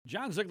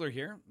John Ziegler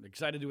here,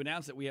 excited to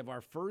announce that we have our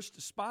first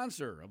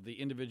sponsor of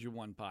the Individual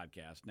One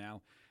podcast.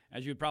 Now,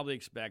 as you'd probably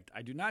expect,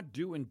 I do not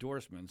do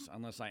endorsements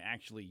unless I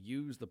actually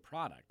use the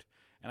product.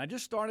 And I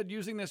just started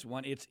using this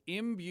one. It's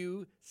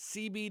Imbue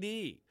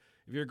CBD.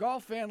 If you're a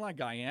golf fan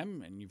like I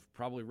am, and you've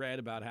probably read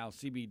about how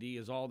CBD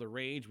is all the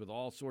rage with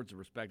all sorts of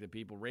respected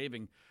people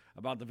raving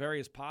about the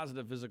various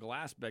positive physical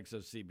aspects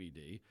of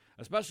CBD,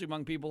 especially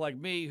among people like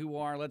me who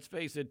are, let's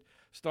face it,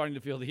 starting to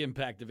feel the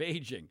impact of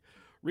aging.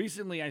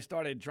 Recently, I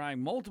started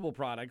trying multiple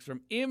products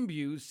from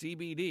Imbue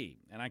CBD,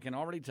 and I can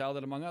already tell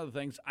that, among other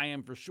things, I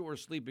am for sure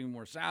sleeping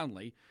more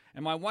soundly.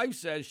 And my wife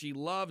says she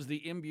loves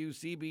the Imbue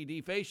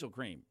CBD facial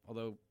cream,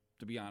 although,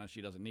 to be honest,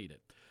 she doesn't need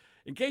it.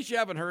 In case you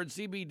haven't heard,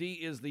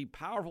 CBD is the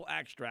powerful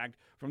extract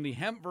from the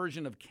hemp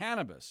version of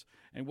cannabis.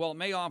 And while it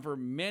may offer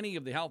many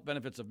of the health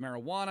benefits of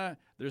marijuana,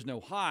 there's no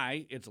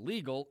high, it's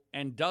legal,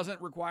 and doesn't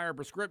require a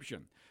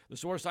prescription. The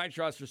source I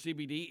trust for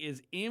CBD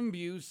is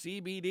Imbue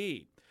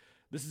CBD.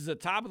 This is a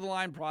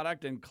top-of-the-line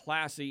product and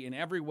classy in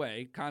every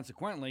way.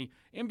 Consequently,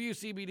 Imbue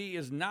CBD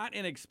is not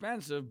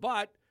inexpensive,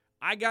 but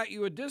I got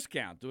you a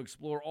discount to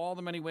explore all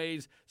the many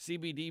ways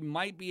CBD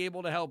might be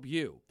able to help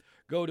you.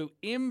 Go to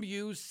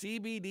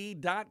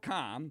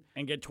ImbueCBD.com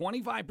and get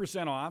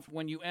 25% off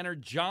when you enter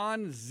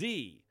John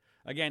Z.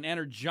 Again,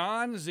 enter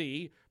John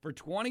Z for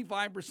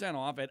 25%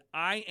 off at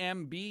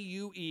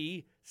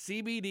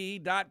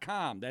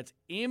IMBUECBD.com. That's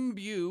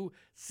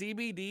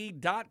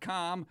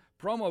ImbueCBD.com,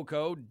 promo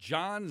code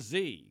John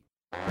Z.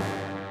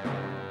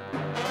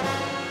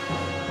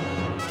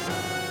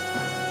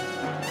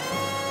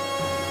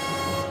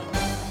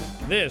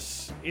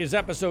 This is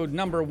episode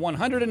number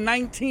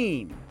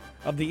 119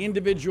 of the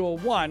Individual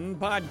One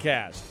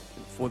podcast.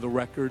 For the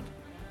record,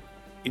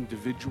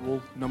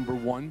 individual number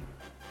one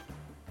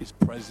is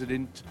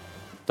President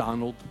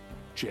Donald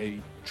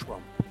J.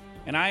 Trump.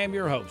 And I am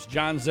your host,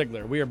 John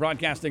Ziegler. We are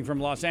broadcasting from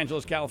Los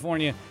Angeles,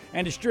 California,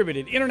 and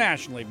distributed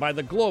internationally by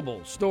the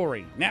Global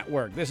Story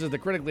Network. This is the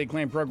critically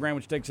acclaimed program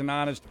which takes an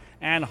honest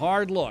and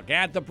hard look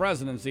at the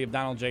presidency of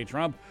Donald J.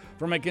 Trump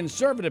from a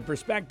conservative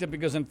perspective,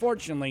 because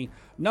unfortunately,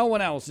 no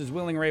one else is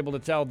willing or able to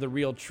tell the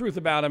real truth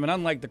about him. And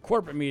unlike the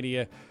corporate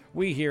media,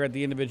 we here at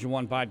the Individual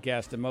One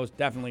podcast have most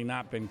definitely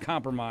not been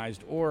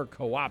compromised or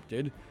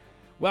co-opted.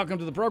 Welcome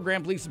to the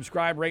program. Please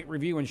subscribe, rate,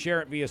 review, and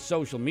share it via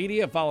social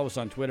media. Follow us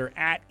on Twitter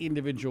at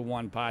Individual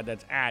One Pod.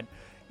 That's at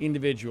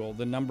Individual,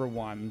 the number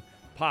one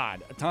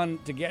pod. A ton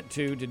to get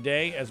to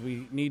today as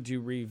we need to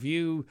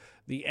review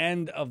the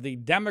end of the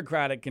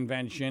Democratic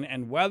convention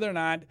and whether or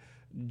not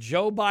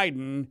Joe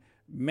Biden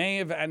may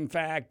have, in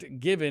fact,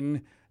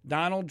 given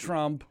Donald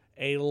Trump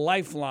a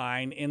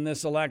lifeline in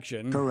this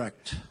election.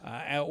 Correct.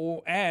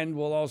 And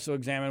we'll also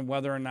examine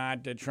whether or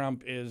not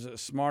Trump is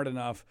smart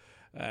enough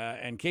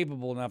and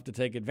capable enough to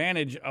take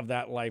advantage of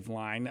that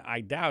lifeline.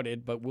 I doubt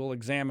it, but we'll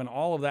examine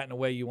all of that in a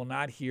way you will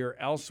not hear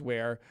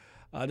elsewhere.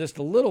 Just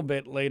a little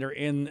bit later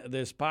in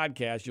this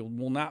podcast, you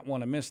will not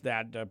want to miss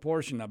that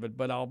portion of it.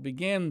 But I'll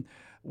begin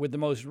with the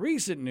most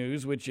recent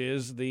news, which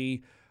is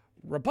the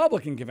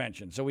Republican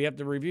convention. So we have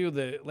to review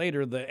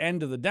the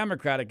end of the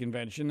Democratic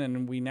convention,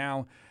 and we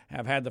now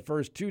have had the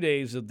first 2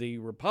 days of the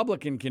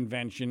Republican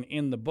convention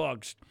in the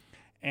books.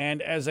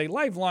 And as a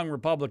lifelong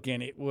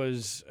Republican, it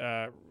was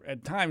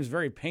at times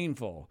very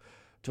painful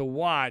to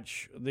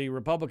watch the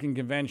Republican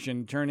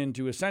convention turn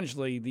into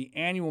essentially the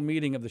annual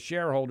meeting of the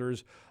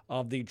shareholders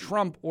of the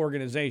Trump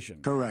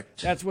organization.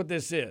 Correct. That's what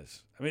this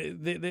is. I mean,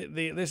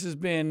 this has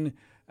been,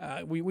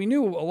 we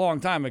knew a long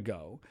time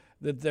ago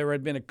that there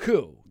had been a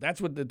coup.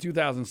 That's what the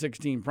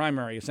 2016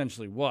 primary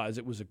essentially was.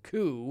 It was a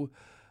coup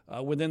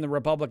within the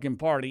Republican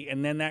Party,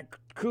 and then that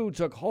coup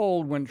took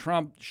hold when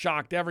Trump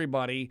shocked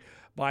everybody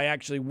by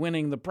actually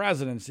winning the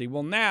presidency.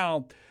 Well,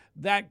 now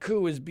that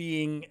coup is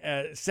being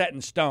set in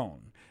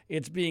stone.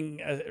 It's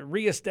being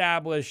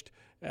reestablished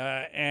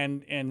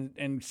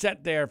and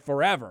set there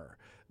forever.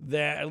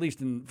 At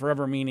least in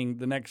forever, meaning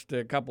the next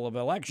couple of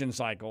election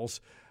cycles,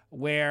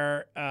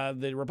 where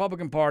the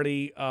Republican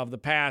Party of the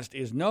past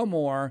is no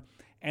more,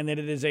 and that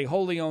it is a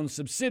wholly owned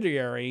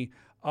subsidiary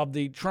of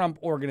the Trump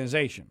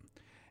organization.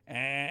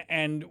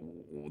 And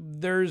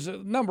there's a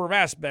number of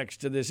aspects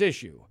to this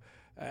issue.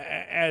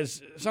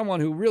 As someone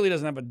who really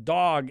doesn't have a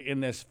dog in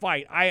this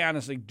fight, I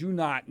honestly do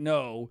not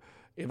know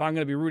if I'm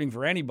going to be rooting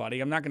for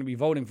anybody. I'm not going to be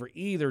voting for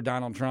either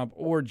Donald Trump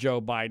or Joe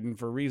Biden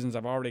for reasons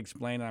I've already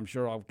explained, and I'm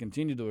sure I'll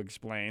continue to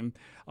explain.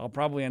 I'll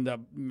probably end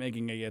up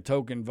making a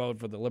token vote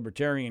for the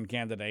Libertarian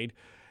candidate,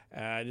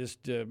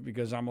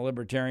 because I'm a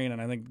Libertarian,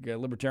 and I think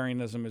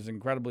libertarianism is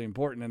incredibly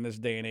important in this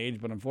day and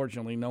age, but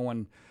unfortunately no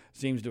one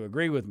seems to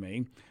agree with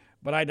me.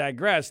 But I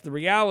digress. The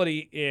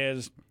reality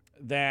is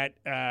that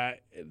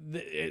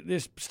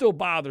this still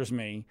bothers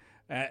me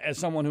as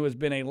someone who has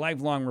been a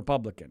lifelong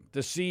Republican,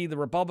 to see the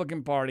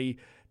Republican Party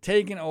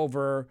taken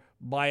over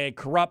by a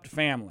corrupt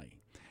family.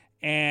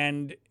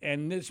 And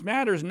this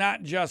matters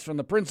not just from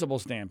the principle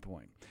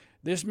standpoint.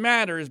 This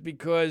matters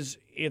because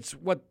it's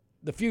what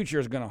the future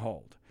is going to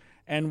hold.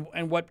 And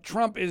what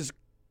Trump is,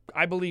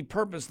 I believe,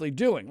 purposely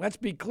doing. Let's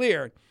be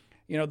clear,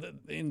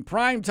 in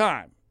prime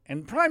time,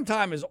 And prime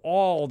time is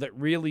all that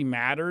really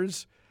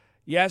matters.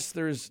 Yes,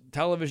 there's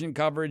television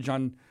coverage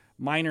on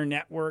minor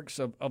networks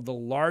of the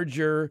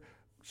larger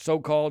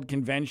so-called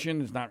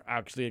convention. It's not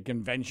actually a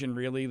convention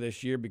really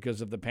this year because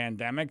of the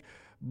pandemic.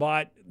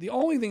 But the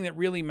only thing that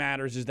really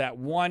matters is that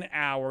 1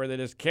 hour that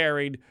is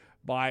carried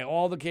by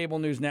all the cable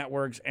news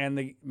networks and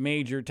the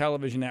major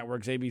television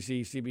networks,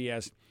 ABC,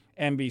 CBS,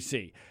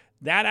 NBC.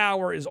 That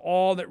hour is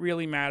all that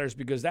really matters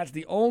because that's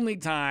the only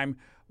time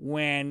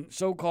when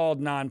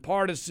so-called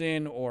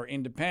nonpartisan or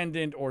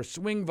independent or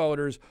swing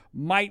voters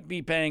might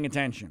be paying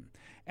attention.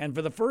 And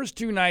for the first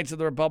 2 nights of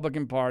the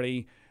Republican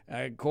Party,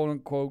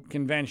 quote-unquote,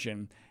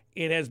 convention,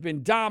 it has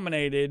been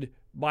dominated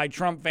by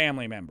Trump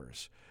family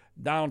members.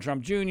 Donald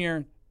Trump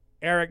Jr.,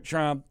 Eric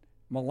Trump,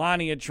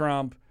 Melania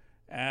Trump,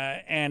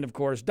 and, of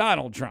course,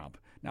 Donald Trump.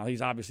 Now,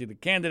 he's obviously the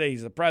candidate.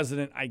 He's the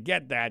president. I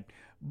get that.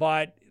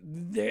 But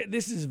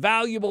this is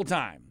valuable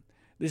time.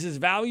 This is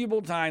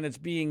valuable time that's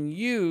being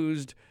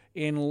used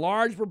in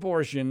large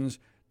proportions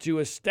to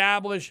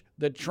establish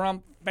the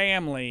Trump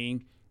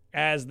family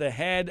as the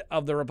head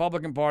of the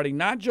Republican Party,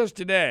 not just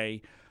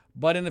today,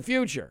 but in the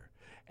future.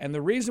 And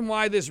the reason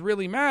why this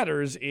really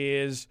matters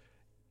is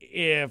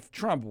if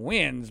Trump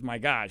wins, my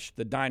gosh,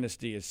 the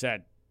dynasty is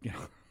set,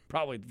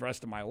 probably the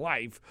rest of my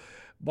life.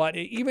 But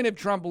even if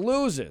Trump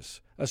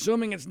loses,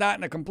 assuming it's not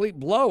in a complete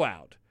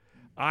blowout,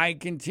 I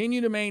continue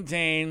to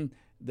maintain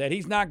that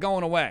he's not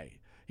going away.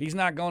 He's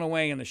not going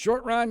away in the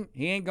short run.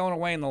 He ain't going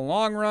away in the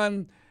long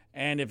run.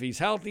 And if he's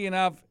healthy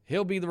enough,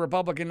 he'll be the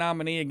Republican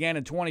nominee again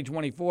in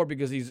 2024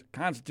 because he's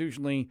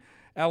constitutionally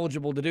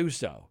eligible to do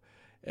so.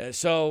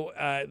 So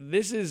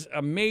this is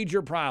a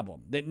major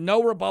problem that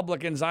no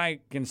Republicans I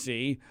can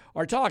see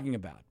are talking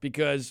about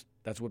because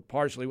that's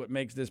partially what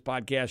makes this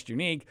podcast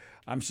unique.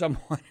 I'm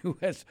someone who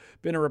has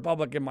been a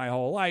Republican my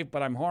whole life,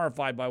 but I'm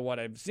horrified by what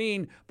I've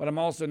seen. But I'm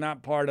also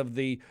not part of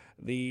the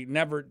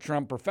never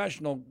Trump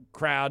professional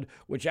crowd,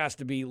 which has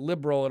to be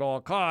liberal at all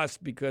costs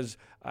because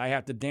I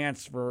have to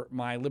dance for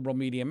my liberal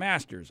media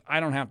masters. I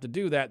don't have to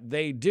do that.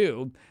 They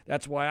do.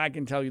 That's why I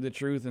can tell you the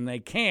truth and they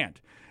can't.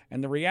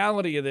 And the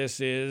reality of this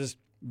is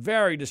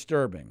very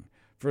disturbing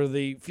for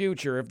the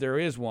future, if there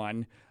is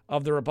one,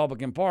 of the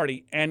Republican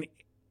Party. And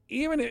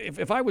even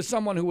if I was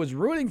someone who was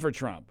rooting for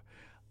Trump,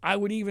 I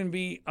would even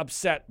be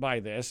upset by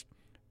this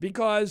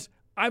because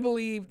I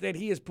believe that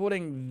he is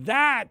putting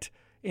that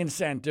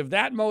incentive,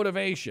 that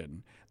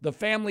motivation, the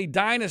family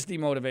dynasty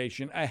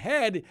motivation,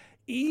 ahead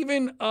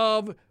even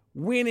of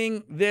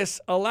winning this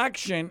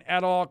election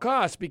at all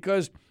costs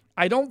because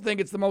I don't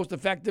think it's the most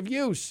effective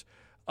use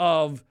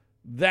of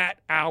that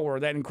hour,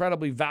 that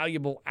incredibly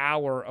valuable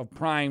hour of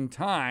prime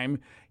time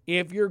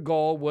if your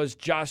goal was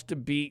just to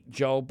beat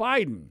Joe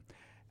Biden.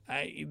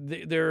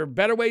 There are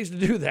better ways to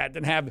do that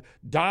than have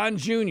Don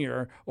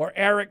Jr. or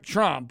Eric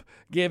Trump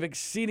give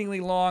exceedingly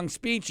long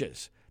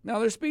speeches. Now,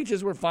 their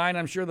speeches were fine.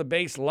 I'm sure the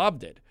base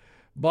loved it.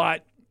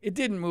 But it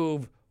didn't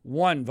move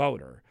one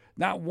voter.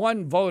 Not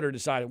one voter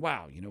decided,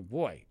 wow,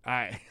 boy,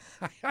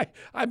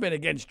 I've been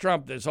against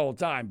Trump this whole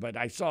time, but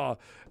I saw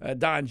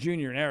Don Jr.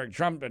 and Eric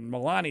Trump and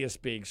Melania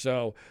speak,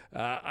 so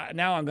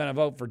now I'm going to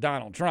vote for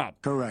Donald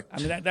Trump. Correct. I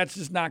mean, that's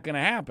just not going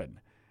to happen.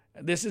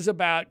 This is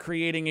about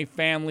creating a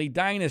family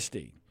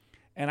dynasty.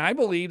 And I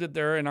believe that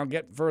and I'll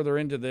get further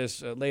into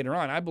this later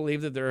on, I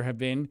believe that there have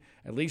been,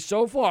 at least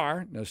so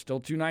far, there's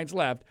still 2 nights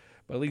left,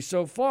 but at least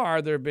so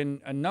far, there have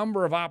been a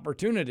number of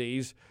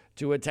opportunities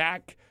to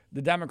attack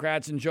the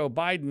Democrats and Joe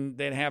Biden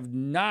that have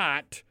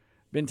not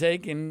been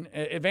taken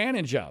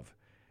advantage of,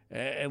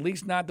 at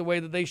least not the way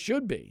that they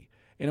should be,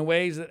 in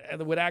ways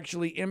that would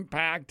actually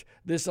impact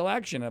this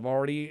election. I've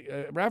already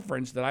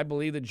referenced that I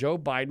believe that Joe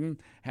Biden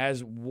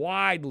has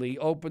widely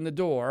opened the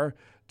door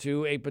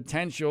to a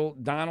potential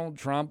Donald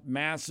Trump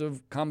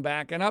massive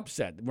comeback and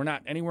upset. We're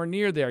not anywhere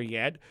near there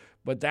yet,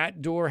 but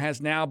that door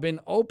has now been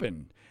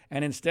opened.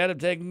 And instead of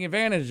taking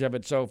advantage of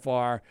it so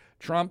far,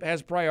 Trump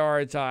has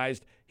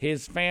prioritized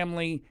his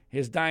family,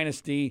 his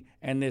dynasty,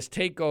 and this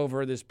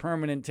takeover, this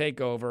permanent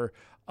takeover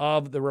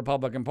of the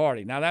Republican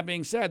Party. Now, that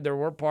being said, there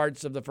were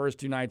parts of the first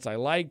 2 nights I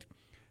liked.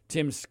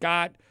 Tim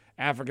Scott,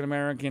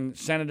 African-American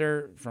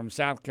senator from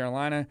South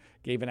Carolina,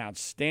 gave an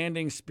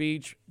outstanding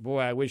speech. Boy,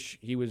 I wish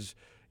he was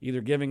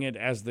either giving it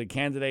as the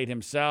candidate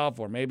himself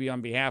or maybe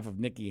on behalf of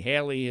Nikki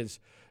Haley, his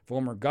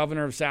former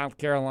governor of South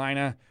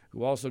Carolina,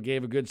 who also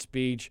gave a good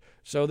speech.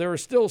 So there are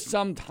still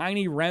some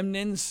tiny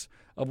remnants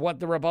of what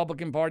the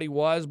Republican Party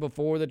was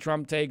before the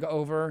Trump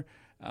takeover,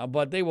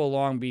 but they will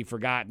long be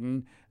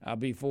forgotten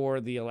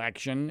before the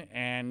election,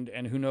 and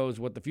who knows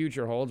what the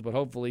future holds, but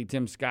hopefully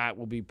Tim Scott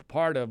will be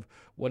part of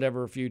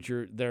whatever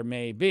future there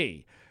may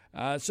be.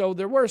 So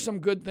there were some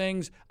good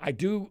things. I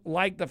do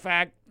like the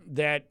fact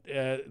that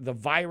the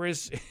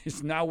virus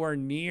is nowhere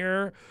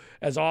near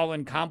as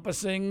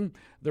all-encompassing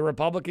the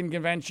Republican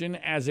convention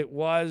as it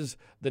was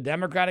the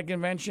Democratic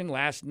convention.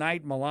 Last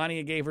night,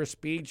 Melania gave her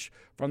speech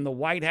from the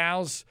White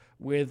House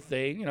with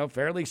a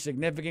fairly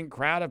significant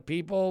crowd of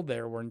people.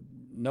 There were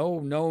no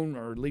known,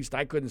 or at least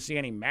I couldn't see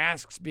any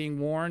masks being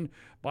worn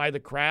by the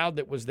crowd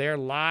that was there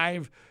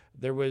live.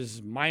 There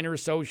was minor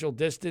social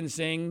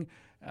distancing,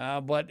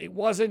 but it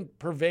wasn't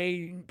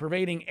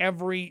pervading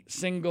every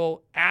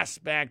single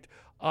aspect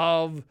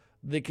of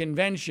the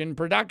convention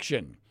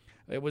production.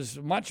 It was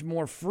much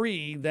more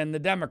free than the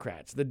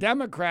Democrats. The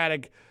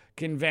Democratic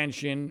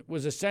convention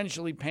was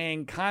essentially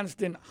paying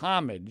constant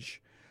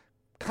homage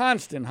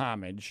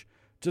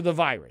to the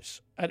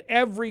virus at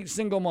every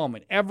single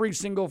moment, every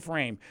single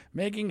frame,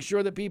 making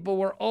sure that people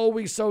were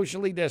always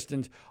socially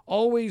distanced,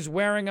 always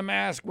wearing a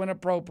mask when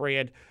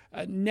appropriate,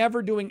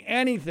 never doing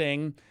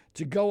anything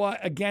to go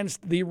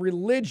against the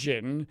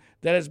religion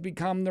that has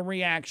become the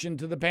reaction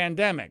to the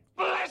pandemic.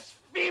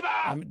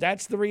 Blasphemer!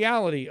 That's the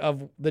reality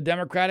of the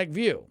Democratic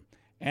view.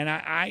 And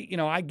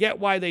I get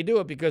why they do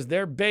it, because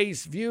their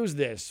base views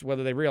this,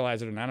 whether they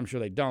realize it or not, I'm sure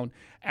they don't,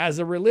 as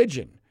a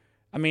religion.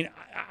 I mean,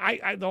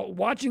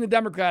 watching the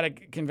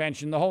Democratic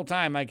convention the whole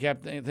time, I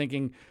kept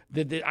thinking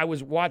that I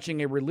was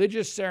watching a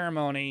religious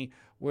ceremony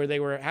where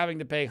they were having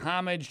to pay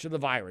homage to the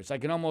virus. I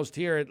can almost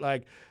hear it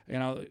like,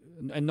 in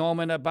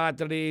nomine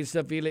Patris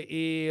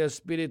Filii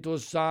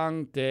Spiritus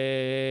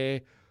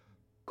Sancti,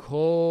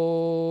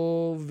 COVID.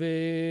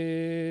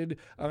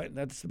 I mean,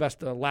 that's the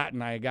best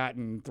Latin I got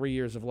in 3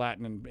 years of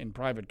Latin in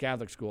private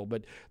Catholic school.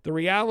 But the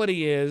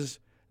reality is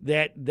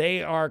that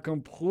they are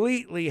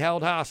completely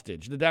held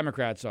hostage, the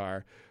Democrats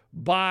are,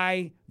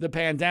 by the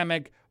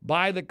pandemic,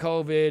 by the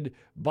COVID,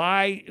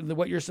 by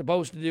what you're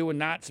supposed to do and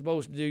not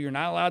supposed to do. You're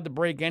not allowed to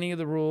break any of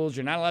the rules.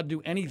 You're not allowed to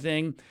do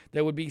anything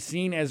that would be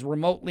seen as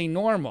remotely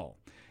normal.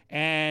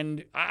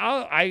 And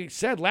I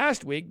said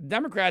last week,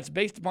 Democrats,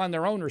 based upon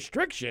their own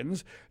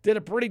restrictions, did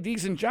a pretty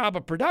decent job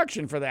of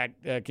production for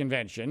that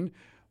convention,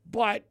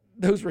 but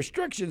those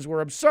restrictions were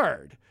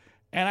absurd.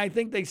 And I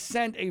think they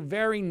sent a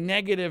very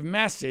negative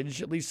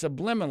message, at least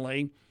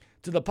subliminally,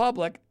 to the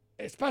public,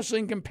 especially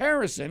in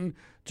comparison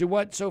to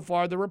what so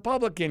far the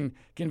Republican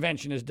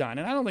convention has done.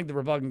 And I don't think the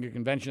Republican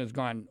convention has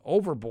gone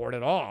overboard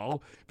at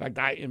all. In fact,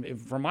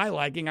 for my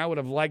liking, I would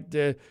have liked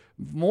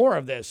more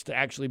of this to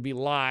actually be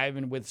live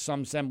and with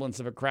some semblance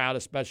of a crowd,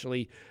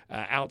 especially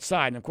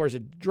outside. And of course,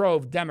 it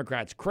drove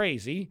Democrats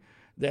crazy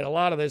that a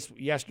lot of this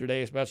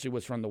yesterday, especially,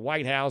 was from the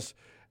White House.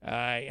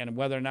 And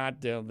whether or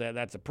not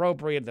that's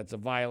appropriate, that's a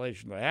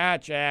violation of the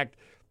Hatch Act.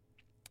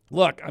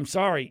 Look, I'm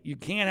sorry, you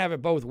can't have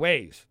it both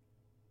ways.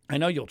 I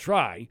know you'll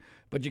try,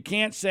 but you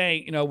can't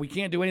say, we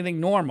can't do anything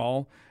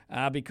normal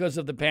because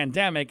of the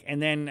pandemic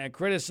and then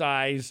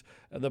criticize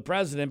the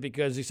president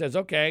because he says,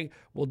 okay,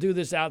 we'll do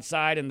this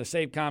outside in the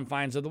safe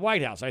confines of the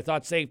White House. I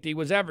thought safety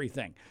was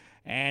everything.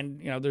 And,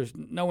 there's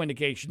no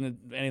indication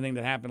that anything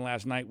that happened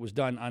last night was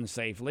done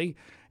unsafely.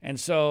 And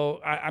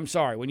so I'm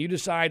sorry, when you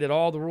decide that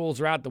all the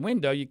rules are out the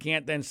window, you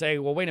can't then say,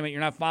 well, wait a minute,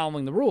 you're not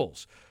following the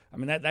rules. I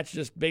mean, that's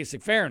just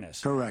basic fairness.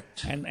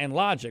 Correct. And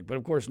logic. But,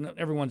 of course,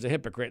 everyone's a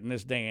hypocrite in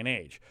this day and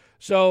age.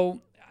 So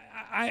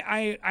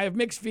I have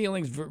mixed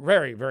feelings,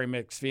 very, very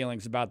mixed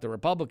feelings about the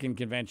Republican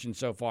convention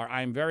so far.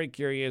 I'm very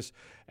curious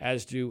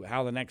as to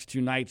how the next two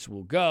nights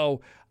will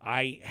go.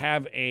 I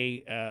have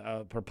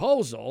a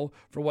proposal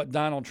for what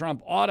Donald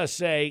Trump ought to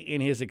say in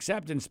his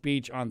acceptance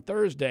speech on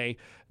Thursday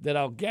that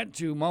I'll get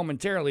to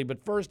momentarily.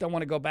 But first, I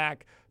want to go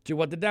back to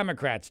what the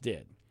Democrats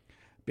did,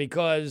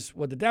 because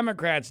what the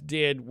Democrats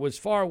did was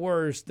far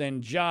worse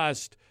than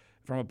just,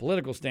 from a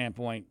political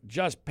standpoint,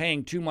 just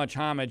paying too much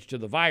homage to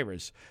the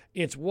virus.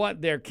 It's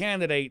what their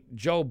candidate,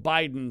 Joe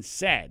Biden,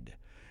 said.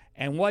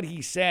 And what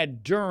he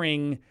said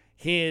during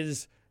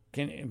his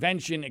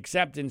convention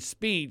acceptance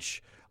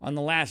speech on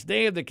the last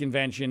day of the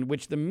convention,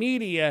 which the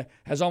media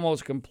has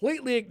almost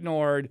completely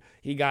ignored.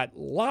 He got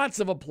lots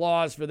of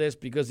applause for this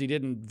because he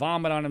didn't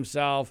vomit on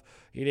himself.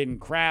 He didn't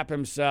crap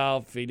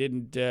himself. He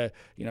didn't,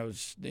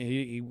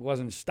 he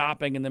wasn't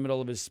stopping in the middle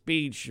of his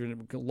speech,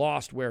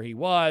 lost where he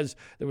was.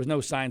 There was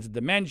no signs of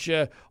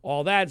dementia,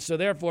 all that. So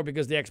therefore,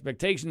 because the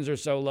expectations are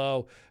so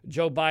low,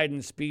 Joe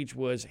Biden's speech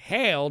was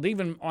hailed,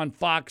 even on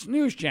Fox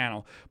News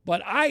Channel.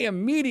 But I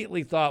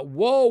immediately thought,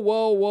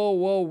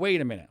 whoa, wait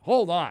a minute.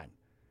 Hold on.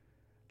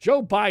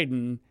 Joe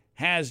Biden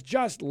has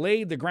just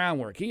laid the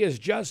groundwork. He has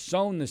just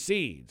sown the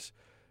seeds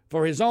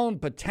for his own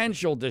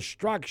potential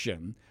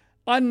destruction,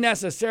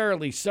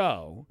 unnecessarily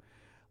so,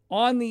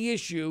 on the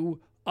issue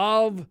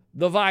of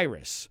the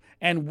virus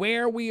and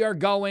where we are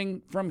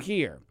going from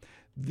here.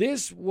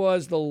 This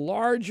was the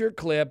larger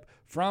clip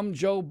from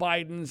Joe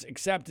Biden's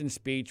acceptance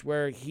speech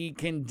where he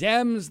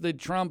condemns the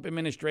Trump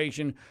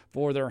administration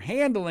for their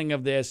handling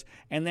of this,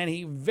 and then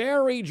he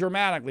very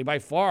dramatically, by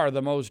far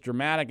the most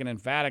dramatic and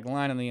emphatic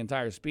line in the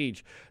entire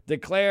speech,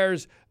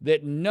 declares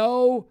that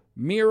no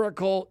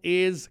miracle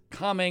is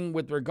coming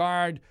with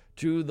regard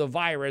to the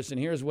virus. And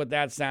here's what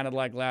that sounded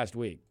like last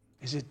week.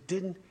 It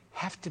didn't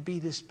have to be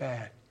this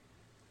bad.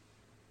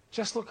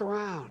 Just look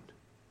around.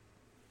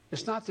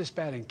 It's not this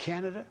bad in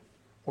Canada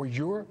or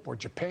Europe or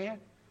Japan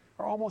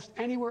or almost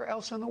anywhere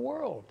else in the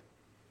world.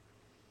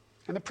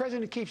 And the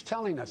president keeps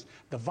telling us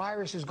the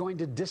virus is going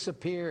to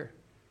disappear.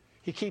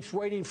 He keeps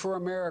waiting for a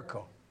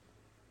miracle.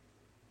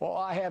 Well,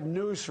 I have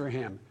news for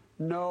him.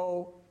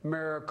 No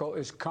miracle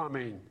is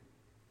coming.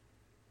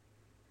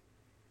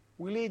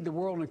 We lead the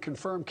world in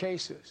confirmed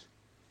cases.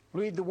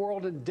 We lead the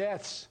world in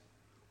deaths.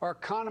 Our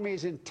economy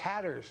is in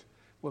tatters,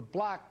 with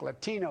Black,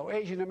 Latino,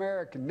 Asian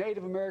American,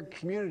 Native American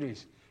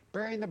communities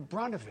bearing the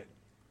brunt of it.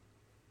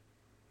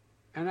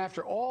 And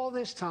after all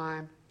this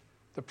time,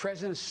 the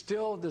president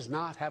still does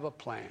not have a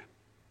plan.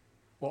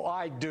 Well,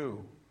 I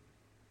do.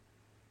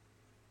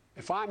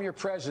 If I'm your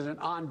president,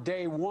 on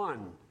day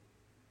one,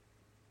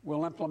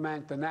 we'll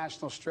implement the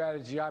national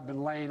strategy I've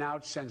been laying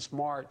out since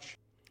March.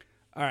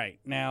 All right.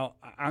 Now,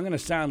 I'm going to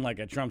sound like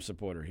a Trump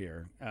supporter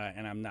here,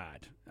 and I'm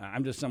not.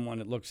 I'm just someone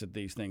that looks at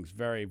these things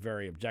very,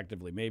 very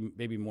objectively,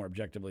 maybe more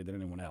objectively than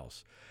anyone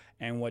else.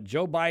 And what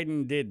Joe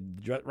Biden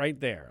did right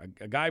there,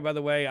 a guy, by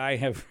the way, I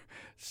have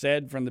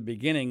said from the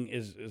beginning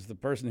is the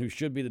person who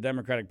should be the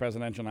Democratic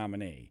presidential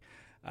nominee,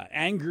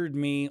 angered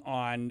me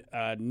on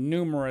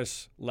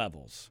numerous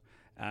levels.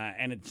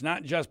 And it's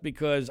not just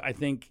because I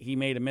think he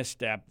made a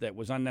misstep that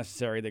was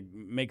unnecessary that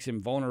makes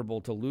him vulnerable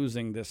to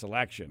losing this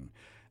election.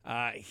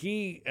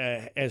 He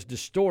has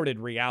distorted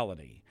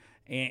reality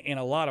in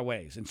a lot of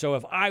ways. And so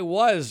if I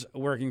was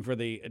working for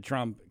the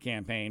Trump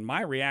campaign,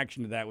 my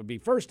reaction to that would be,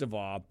 first of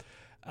all,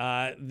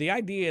 the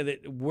idea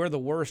that we're the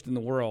worst in the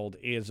world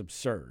is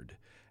absurd.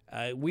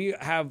 We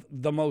have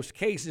the most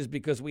cases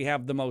because we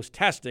have the most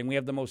testing. We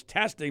have the most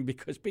testing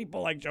because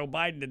people like Joe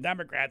Biden and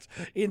Democrats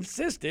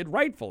insisted,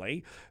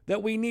 rightfully,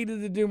 that we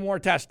needed to do more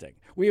testing.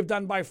 We have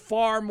done by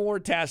far more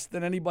tests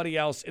than anybody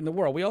else in the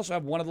world. We also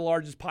have one of the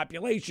largest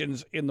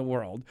populations in the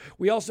world.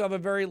 We also have a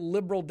very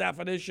liberal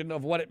definition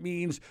of what it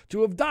means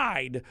to have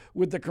died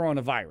with the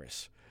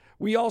coronavirus.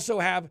 We also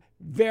have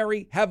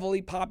very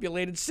heavily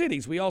populated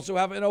cities. We also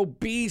have an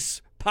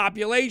obese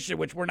population,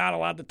 which we're not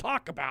allowed to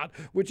talk about,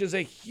 which is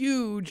a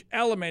huge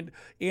element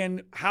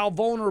in how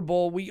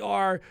vulnerable we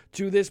are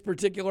to this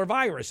particular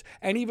virus.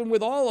 And even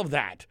with all of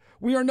that,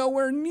 we are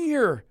nowhere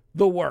near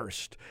the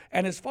worst.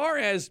 And as far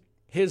as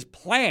his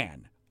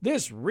plan,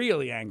 this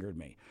really angered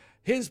me.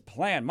 His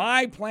plan,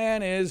 my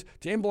plan is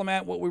to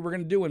implement what we were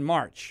going to do in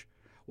March.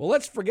 Well,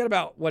 let's forget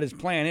about what his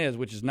plan is,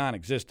 which is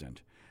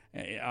non-existent.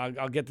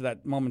 I'll get to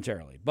that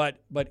momentarily. But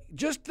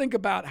just think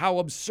about how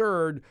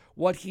absurd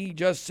what he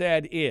just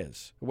said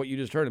is, what you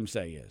just heard him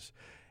say is.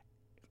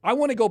 I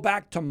want to go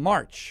back to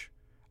March.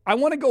 I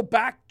want to go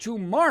back to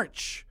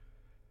March.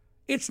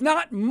 It's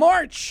not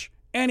March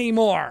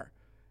anymore.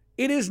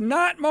 It is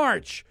not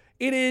March.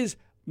 It is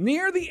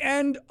near the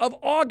end of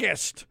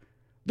August.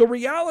 The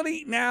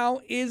reality now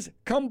is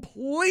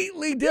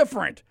completely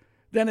different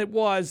than it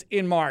was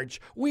in March.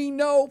 We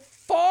know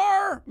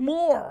far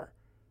more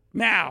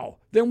now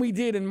than we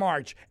did in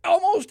March.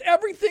 Almost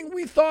everything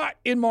we thought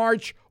in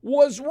March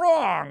was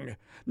wrong.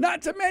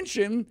 Not to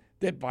mention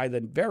that by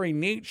the very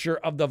nature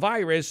of the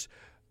virus,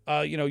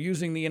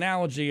 using the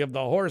analogy of the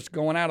horse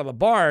going out of the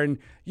barn,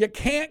 you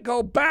can't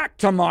go back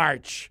to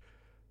March.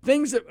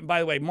 Things that,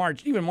 by the way,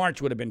 even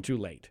March would have been too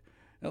late.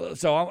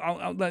 So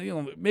I'll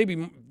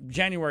maybe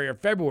January or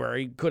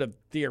February could have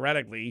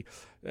theoretically,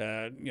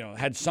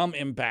 had some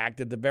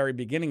impact at the very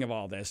beginning of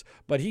all this.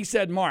 But he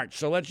said March,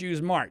 so let's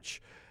use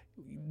March.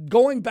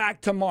 Going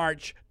back to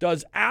March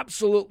does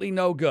absolutely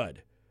no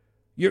good.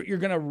 You're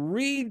going to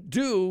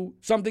redo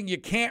something you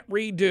can't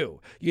redo.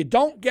 You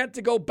don't get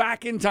to go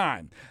back in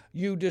time.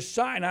 You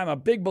decide, and I'm a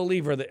big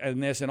believer in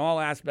this in all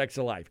aspects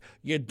of life.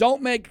 You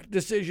don't make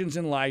decisions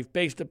in life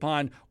based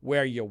upon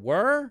where you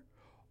were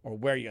or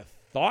where you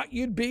thought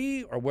you'd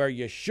be or where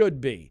you should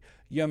be.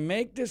 You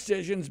make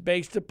decisions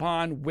based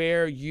upon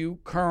where you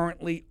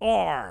currently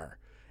are.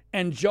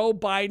 And Joe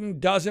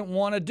Biden doesn't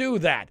want to do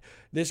that.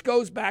 This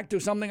goes back to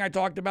something I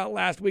talked about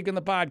last week in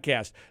the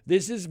podcast.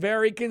 This is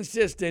very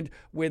consistent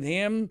with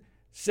him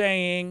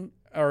saying,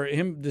 or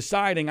him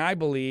deciding, I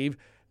believe,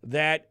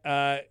 that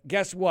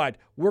guess what?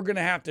 We're going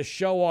to have to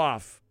show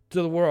off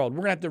to the world.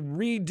 We're going to have to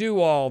redo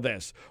all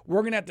this.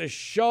 We're going to have to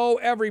show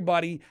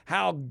everybody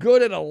how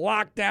good at a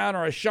lockdown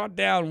or a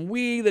shutdown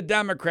we, the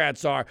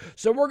Democrats, are.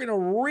 So we're going to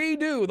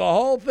redo the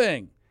whole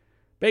thing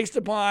based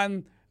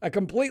upon a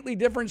completely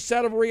different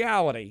set of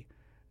reality,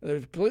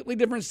 a completely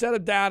different set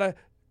of data,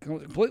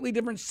 completely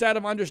different set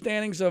of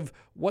understandings of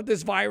what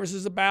this virus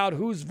is about,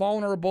 who's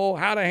vulnerable,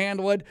 how to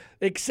handle it,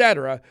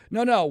 etc.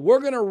 No, we're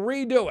going to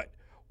redo it.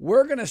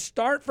 We're going to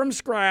start from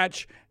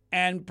scratch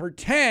and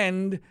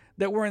pretend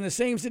that we're in the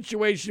same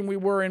situation we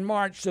were in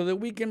March so that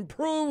we can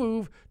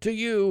prove to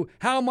you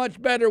how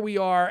much better we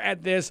are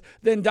at this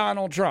than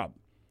Donald Trump.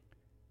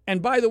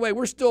 And by the way,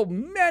 we're still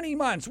many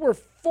months, we're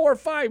 4 or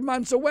 5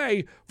 months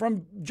away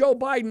from Joe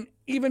Biden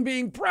even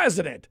being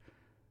president.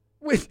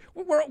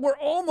 We're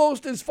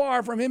almost as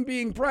far from him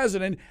being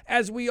president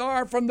as we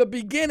are from the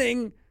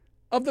beginning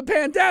of the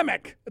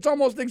pandemic. It's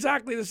almost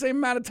exactly the same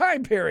amount of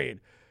time period.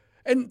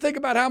 And think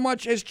about how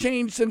much has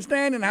changed since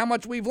then and how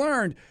much we've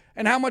learned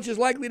and how much is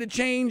likely to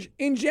change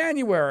in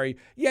January.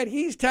 Yet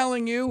he's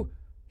telling you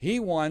he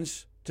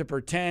wants to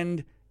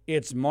pretend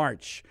it's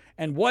March.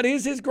 And what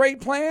is his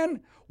great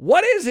plan?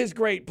 What is his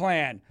great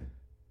plan?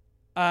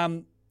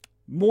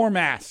 More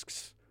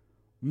masks.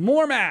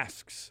 More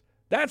masks.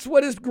 That's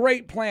what his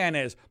great plan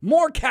is.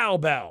 More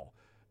cowbell.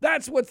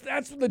 That's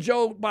the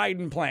Joe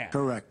Biden plan.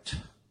 Correct.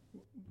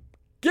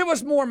 Give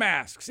us more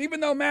masks, even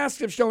though masks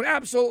have shown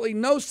absolutely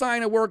no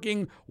sign of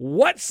working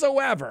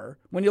whatsoever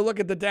when you look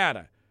at the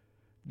data.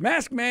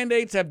 Mask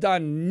mandates have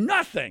done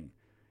nothing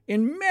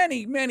in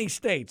many, many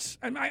states.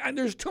 And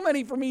there's too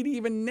many for me to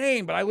even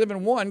name, but I live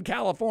in one,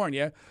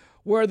 California,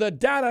 where the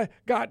data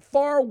got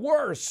far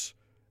worse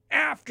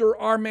after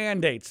our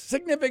mandates,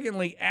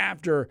 significantly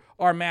after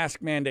our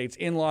mask mandates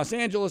in Los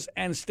Angeles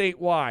and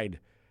statewide.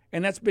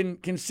 And that's been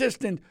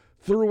consistent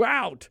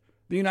throughout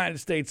the United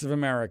States of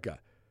America.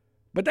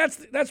 But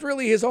that's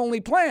really his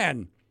only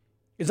plan,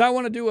 is I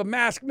want to do a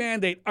mask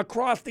mandate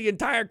across the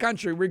entire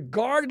country,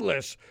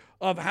 regardless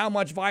of how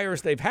much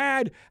virus they've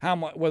had,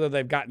 whether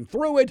they've gotten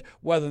through it,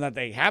 whether or not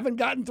they haven't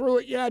gotten through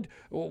it yet,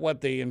 what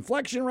the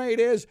infection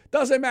rate is.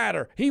 Doesn't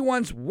matter. He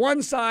wants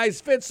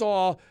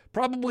one-size-fits-all,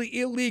 probably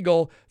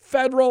illegal,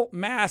 federal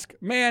mask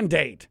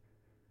mandate.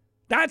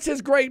 That's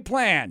his great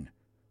plan,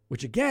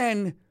 which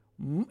again,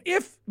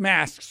 if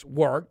masks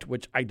worked,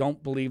 which I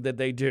don't believe that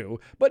they do,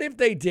 but if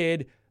they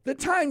did, the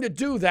time to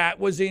do that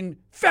was in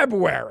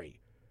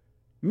February,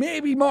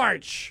 maybe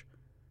March.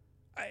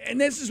 And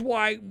this is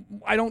why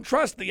I don't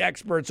trust the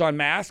experts on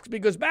masks,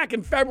 because back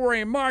in February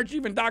and March,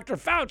 even Dr.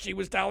 Fauci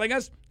was telling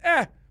us,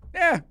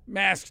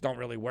 masks don't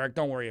really work.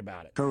 Don't worry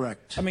about it.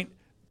 Correct. I mean,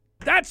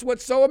 that's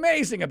what's so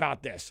amazing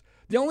about this.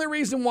 The only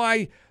reason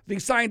why the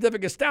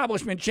scientific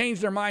establishment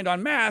changed their mind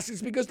on masks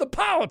is because the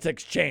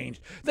politics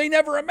changed. They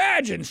never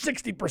imagined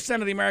 60%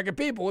 of the American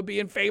people would be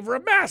in favor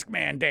of mask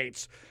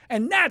mandates.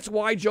 And that's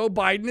why Joe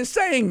Biden is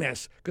saying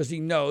this, because he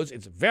knows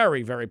it's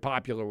very, very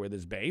popular with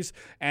his base,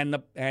 and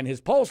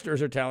his pollsters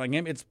are telling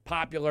him it's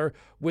popular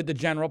with the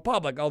general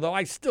public, although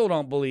I still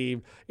don't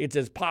believe it's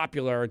as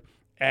popular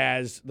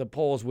as the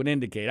polls would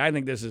indicate. I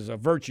think this is a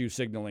virtue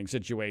signaling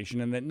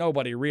situation and that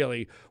nobody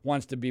really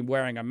wants to be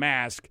wearing a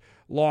mask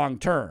long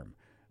term.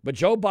 But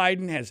Joe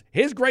Biden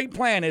his great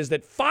plan is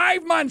that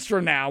 5 months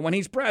from now, when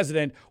he's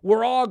president,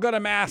 we're all going to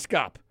mask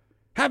up,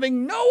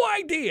 having no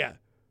idea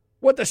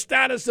what the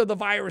status of the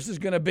virus is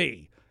going to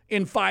be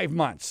in 5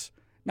 months.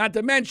 Not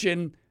to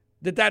mention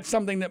that that's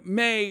something that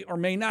may or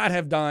may not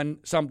have done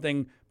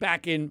something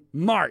back in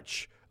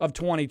March of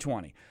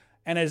 2020.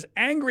 And as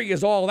angry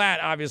as all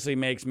that obviously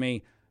makes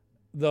me,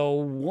 the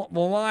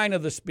line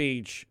of the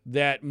speech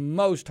that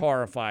most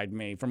horrified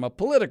me from a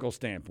political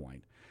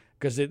standpoint,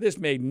 because this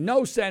made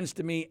no sense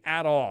to me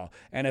at all.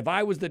 And if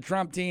I was the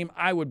Trump team,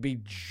 I would be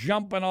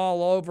jumping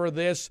all over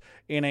this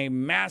in a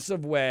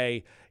massive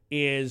way,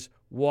 is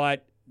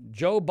what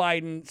Joe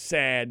Biden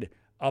said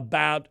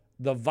about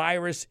the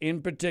virus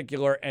in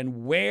particular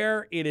and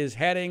where it is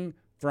heading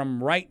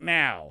from right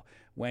now,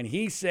 when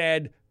he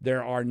said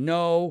there are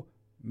no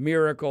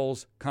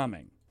miracles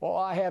coming. Well,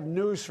 I have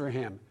news for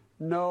him.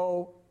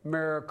 No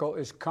miracle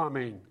is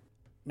coming.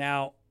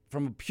 Now,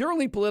 from a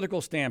purely political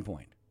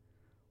standpoint,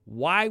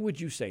 why would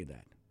you say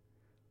that?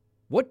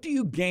 What do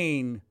you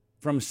gain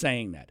from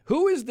saying that?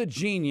 Who is the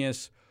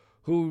genius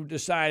who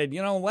decided,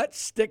 let's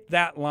stick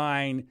that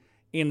line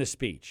in the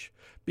speech?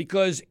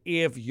 Because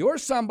if you're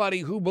somebody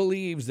who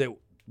believes that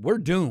we're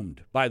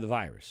doomed by the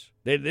virus,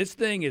 that this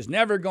thing is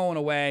never going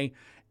away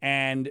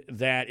and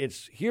that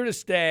it's here to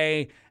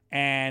stay,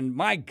 and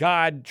my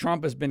God,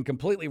 Trump has been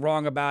completely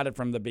wrong about it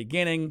from the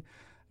beginning,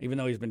 even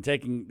though he's been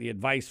taking the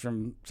advice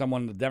from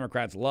someone the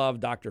Democrats love,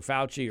 Dr.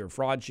 Fauci, or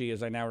Fraudci,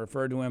 as I now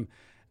refer to him.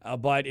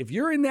 But if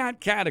you're in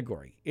that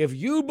category, if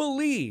you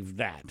believe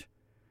that,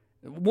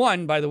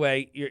 one, by the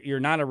way, you're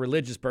not a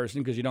religious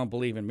person because you don't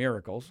believe in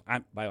miracles.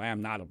 I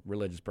am not a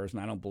religious person.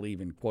 I don't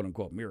believe in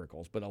quote-unquote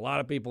miracles, but a lot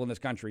of people in this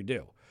country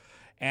do.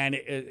 And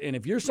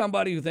if you're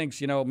somebody who thinks,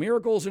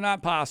 miracles are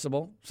not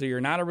possible, so you're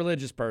not a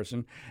religious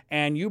person,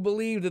 and you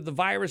believe that the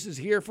virus is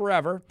here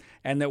forever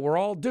and that we're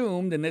all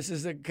doomed and this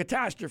is a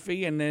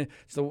catastrophe and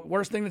it's the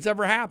worst thing that's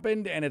ever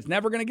happened and it's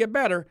never going to get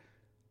better,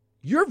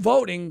 you're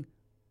voting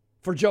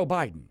for Joe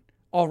Biden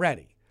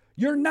already.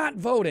 You're not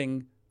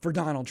voting for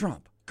Donald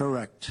Trump.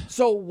 Correct.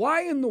 So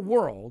why in the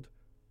world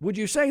would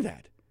you say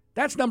that?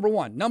 That's number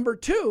one. Number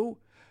two,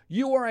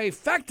 you are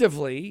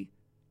effectively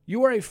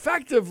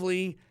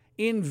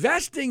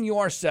investing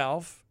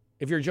yourself,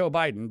 if you're Joe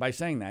Biden, by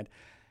saying that,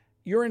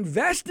 you're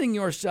investing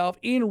yourself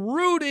in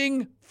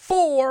rooting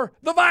for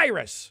the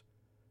virus,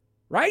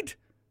 right?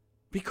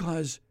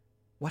 Because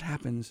what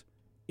happens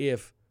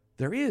if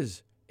there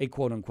is a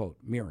quote-unquote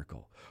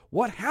miracle?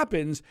 What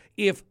happens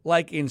if,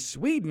 like in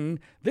Sweden,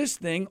 this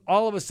thing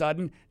all of a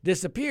sudden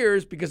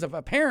disappears because of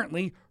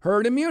apparently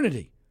herd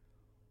immunity?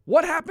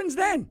 What happens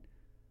then?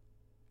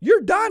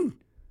 You're done.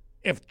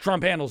 If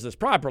Trump handles this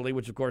properly,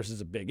 which of course is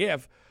a big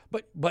if,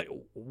 but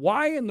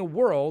why in the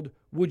world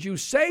would you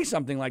say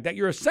something like that?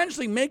 You're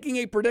essentially making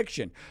a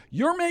prediction.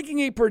 You're making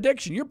a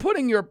prediction. You're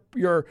putting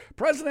your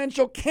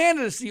presidential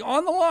candidacy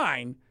on the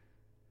line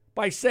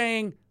by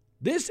saying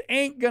this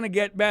ain't going to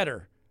get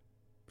better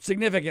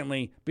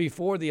significantly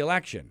before the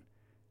election.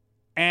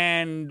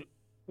 And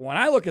when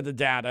I look at the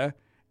data,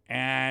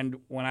 and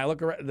when I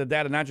look at the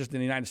data not just in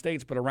the United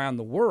States but around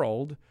the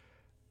world,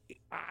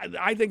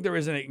 I think there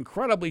is an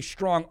incredibly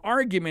strong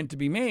argument to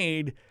be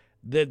made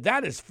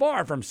that is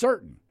far from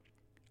certain.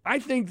 I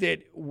think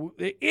that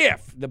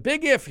the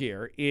big if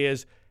here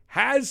is,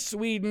 has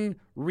Sweden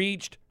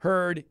reached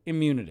herd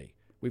immunity?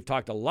 We've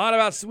talked a lot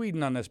about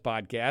Sweden on this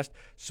podcast.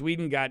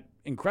 Sweden got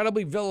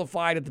incredibly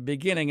vilified at the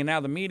beginning, and now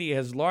the media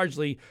has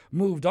largely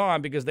moved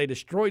on because they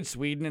destroyed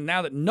Sweden. And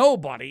now that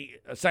nobody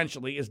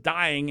essentially is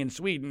dying in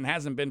Sweden,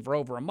 hasn't been for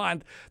over a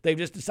month, they've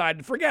just decided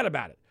to forget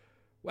about it.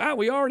 Well,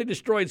 we already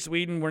destroyed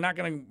Sweden. We're not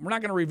going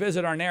to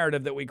revisit our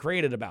narrative that we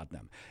created about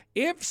them.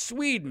 If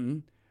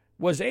Sweden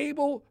was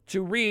able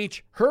to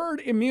reach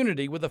herd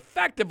immunity with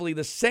effectively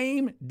the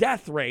same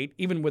death rate,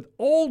 even with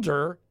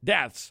older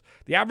deaths.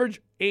 The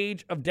average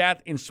age of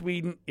death in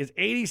Sweden is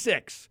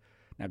 86.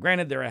 Now,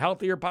 granted, they're a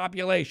healthier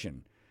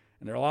population,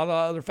 and there are a lot of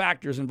other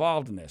factors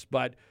involved in this,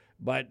 but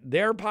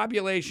their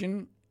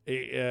population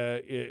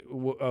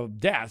of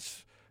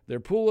deaths, their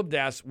pool of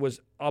deaths, was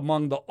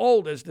among the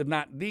oldest, if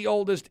not the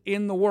oldest,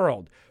 in the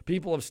world.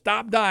 People have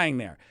stopped dying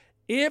there.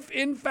 If,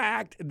 in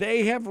fact,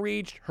 they have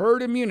reached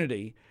herd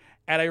immunity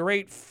at a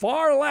rate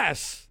far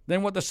less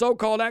than what the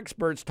so-called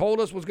experts told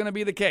us was going to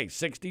be the case,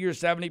 60 or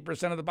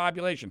 70% of the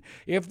population.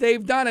 If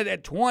they've done it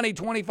at 20,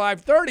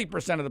 25,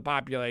 30% of the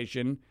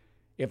population,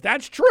 if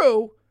that's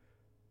true,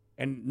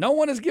 and no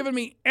one has given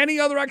me any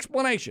other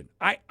explanation,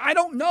 I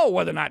don't know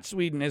whether or not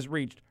Sweden has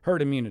reached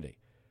herd immunity.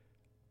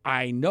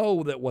 I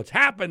know that what's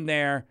happened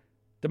there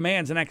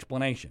demands an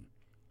explanation.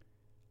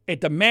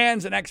 It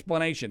demands an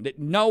explanation that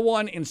no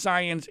one in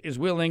science is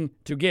willing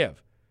to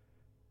give.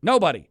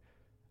 Nobody.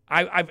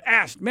 I've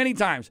asked many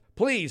times,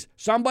 please,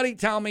 somebody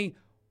tell me,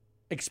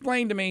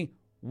 explain to me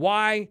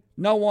why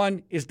no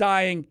one is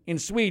dying in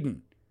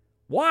Sweden.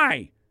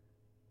 Why?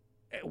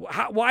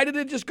 Why did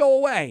it just go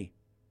away?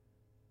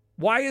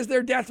 Why is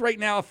their death rate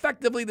now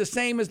effectively the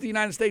same as the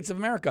United States of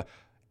America?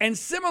 And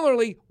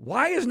similarly,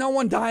 why is no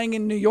one dying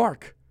in New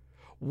York?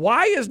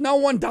 Why is no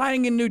one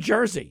dying in New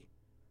Jersey?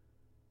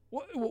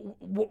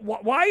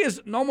 Why is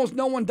almost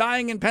no one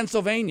dying in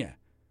Pennsylvania,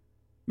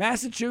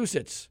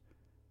 Massachusetts?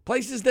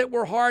 Places that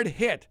were hard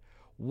hit.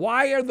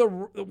 Why are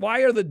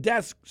the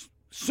deaths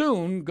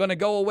soon going to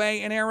go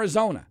away in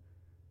Arizona,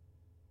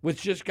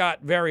 which just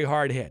got very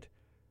hard hit?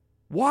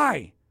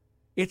 Why?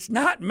 It's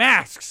not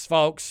masks,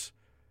 folks.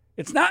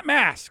 It's not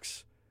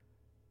masks.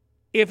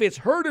 If it's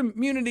herd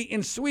immunity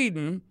in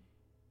Sweden,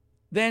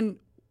 then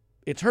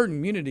it's herd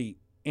immunity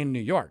in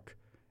New York,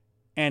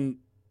 and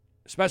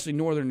especially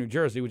northern New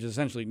Jersey, which is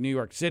essentially New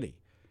York City.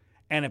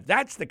 And if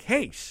that's the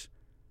case,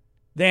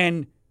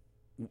 then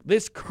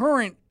this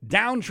current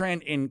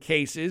downtrend in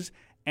cases,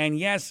 and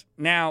yes,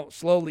 now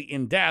slowly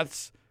in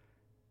deaths,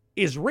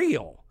 is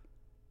real.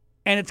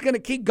 And it's going to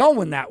keep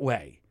going that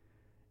way.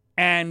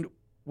 And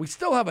we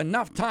still have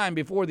enough time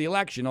before the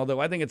election, although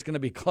I think it's going to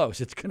be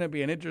close. It's going to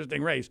be an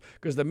interesting race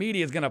because the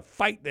media is going to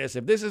fight this.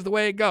 If this is the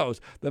way it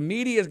goes, the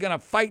media is going to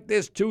fight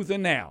this tooth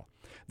and nail.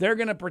 They're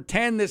going to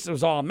pretend this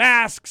was all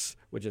masks,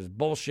 which is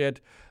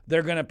bullshit.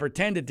 They're going to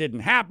pretend it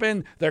didn't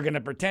happen. They're going to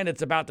pretend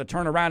it's about to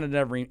turn around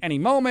at any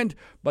moment.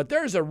 But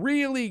there's a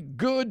really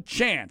good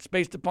chance,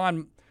 based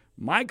upon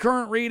my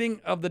current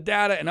reading of the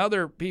data and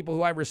other people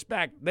who I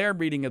respect, their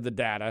reading of the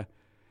data,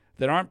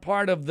 that aren't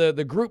part of the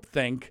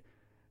groupthink,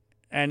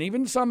 and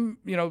even some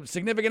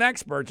significant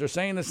experts are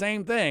saying the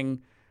same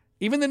thing.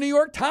 Even the New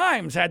York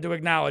Times had to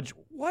acknowledge,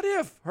 what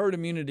if herd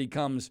immunity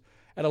comes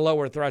at a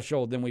lower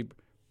threshold than we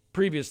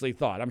previously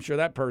thought? I'm sure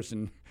that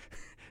person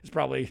has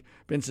probably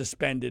been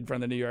suspended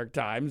from the New York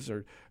Times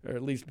or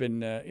at least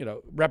been,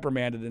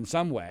 reprimanded in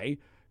some way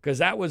because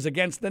that was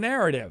against the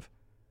narrative.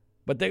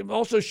 But they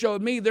also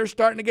showed me they're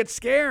starting to get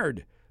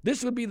scared.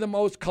 This would be the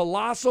most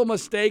colossal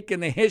mistake in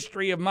the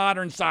history of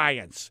modern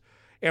science.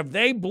 If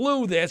they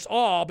blew this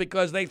all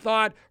because they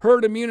thought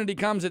herd immunity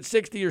comes at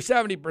 60 or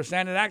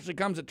 70%, it actually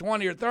comes at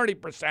 20 or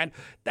 30%,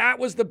 that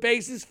was the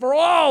basis for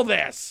all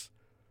this,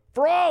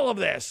 for all of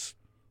this.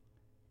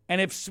 And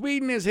if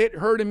Sweden has hit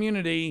herd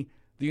immunity,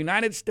 the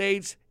United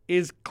States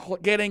is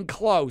getting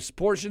close.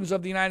 Portions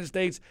of the United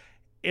States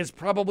is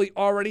probably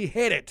already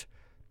hit it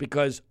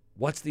because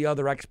what's the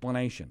other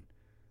explanation?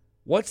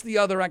 What's the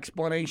other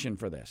explanation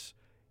for this?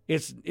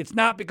 It's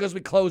not because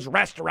we closed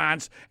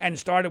restaurants and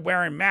started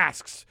wearing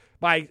masks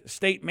by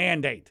state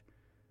mandate.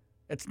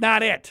 It's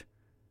not it.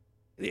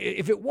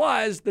 If it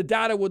was, the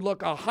data would look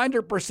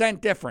 100%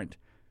 different.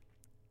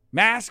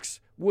 Masks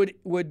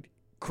would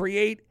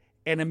create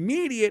an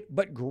immediate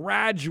but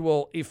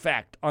gradual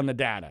effect on the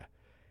data.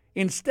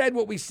 Instead,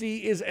 what we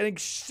see is an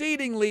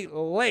exceedingly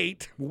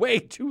late, way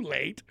too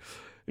late,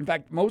 in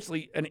fact,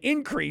 mostly an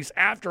increase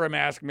after a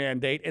mask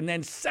mandate, and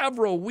then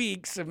several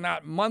weeks, if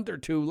not a month or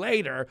two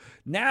later,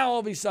 now all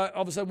of a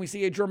sudden we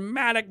see a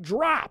dramatic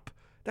drop.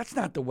 That's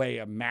not the way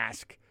a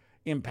mask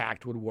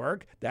impact would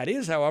work. That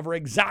is, however,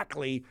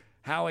 exactly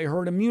how a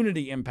herd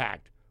immunity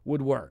impact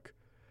would work.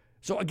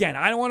 So again,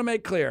 I don't want to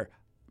make clear,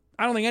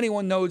 I don't think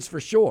anyone knows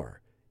for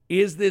sure,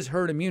 is this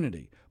herd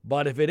immunity?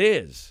 But if it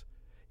is,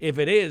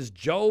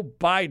 Joe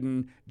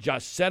Biden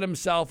just set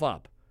himself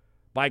up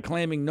by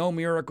claiming no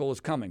miracle is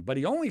coming. But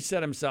he only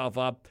set himself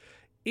up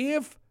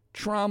if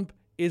Trump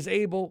is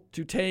able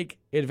to take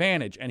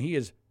advantage, and he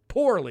is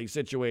poorly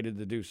situated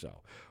to do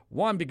so.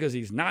 One, because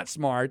he's not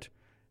smart.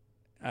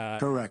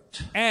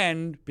 Correct.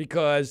 And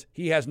because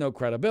he has no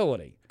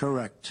credibility.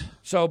 Correct.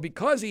 So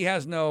because he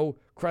has no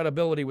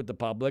credibility with the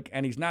public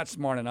and he's not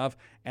smart enough,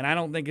 and I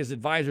don't think his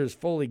advisors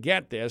fully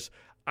get this,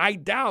 I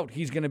doubt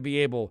he's going to be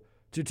able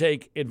to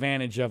take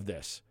advantage of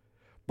this.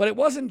 But it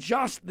wasn't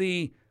just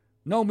the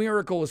no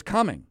miracle is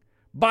coming.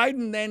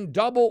 Biden then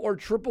double or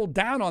triple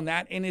down on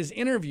that in his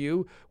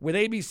interview with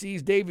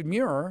ABC's David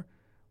Muir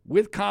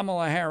with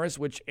Kamala Harris,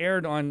 which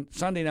aired on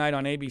Sunday night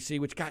on ABC,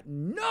 which got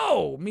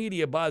no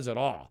media buzz at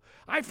all.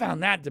 I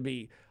found that to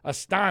be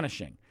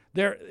astonishing.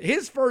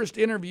 His first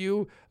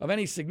interview of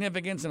any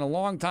significance in a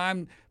long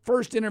time,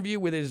 first interview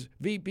with his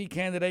VP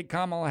candidate,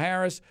 Kamala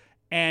Harris,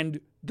 and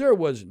there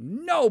was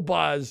no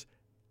buzz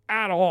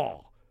at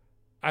all.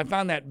 I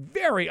found that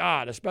very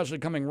odd, especially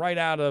coming right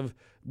out of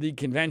the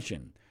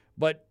convention.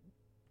 But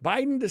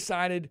Biden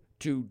decided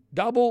to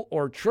double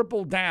or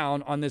triple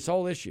down on this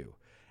whole issue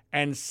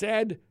and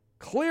said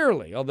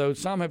clearly, although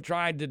some have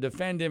tried to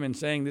defend him and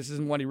saying this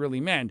isn't what he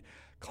really meant,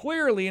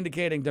 clearly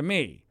indicating to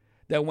me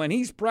that when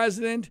he's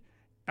president,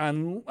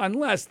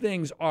 unless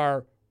things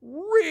are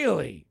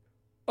really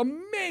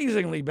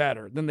amazingly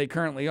better than they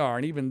currently are,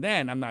 and even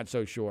then I'm not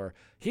so sure,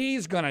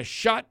 he's going to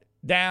shut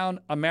down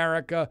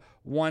America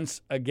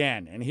once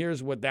again. And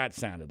here's what that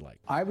sounded like.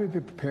 I would be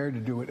prepared to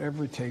do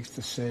whatever it takes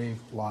to save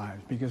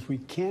lives because we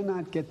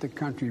cannot get the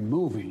country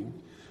moving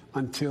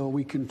until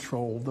we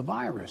control the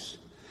virus.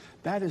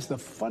 That is the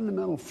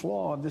fundamental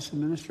flaw of this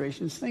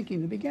administration's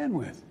thinking to begin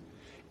with.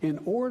 In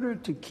order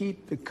to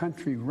keep the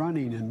country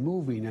running and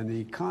moving and the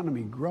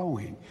economy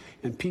growing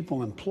and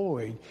people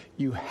employed,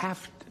 you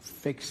have to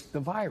fix the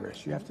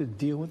virus. You have to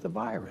deal with the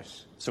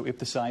virus. So if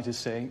the scientists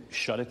say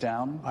shut it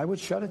down? I would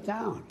shut it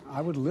down.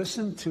 I would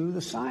listen to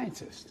the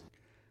scientists.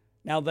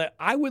 Now, that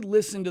I would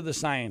listen to the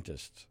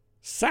scientists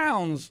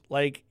sounds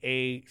like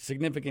a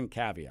significant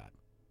caveat,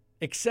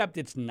 except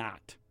it's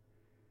not.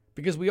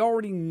 Because we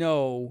already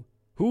know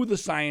who the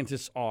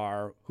scientists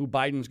are, who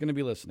Biden's going to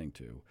be listening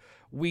to.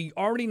 We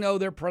already know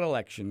their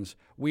predilections.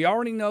 We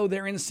already know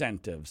their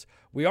incentives.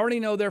 We already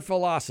know their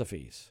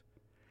philosophies.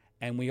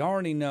 And we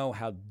already know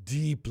how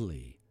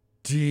deeply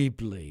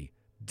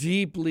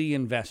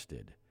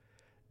invested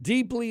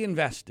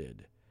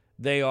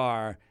they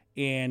are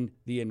in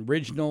the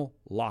original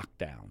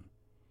lockdown.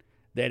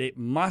 That it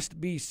must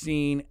be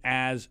seen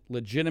as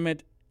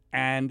legitimate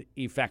and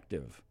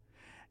effective.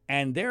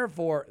 And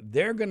therefore,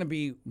 they're going to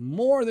be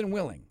more than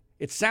willing.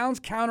 It sounds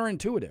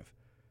counterintuitive.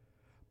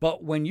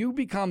 But when you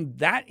become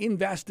that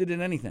invested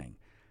in anything,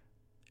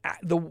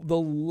 the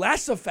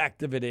less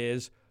effective it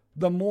is,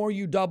 the more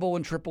you double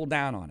and triple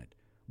down on it,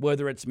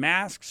 whether it's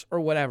masks or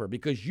whatever,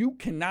 because you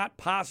cannot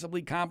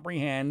possibly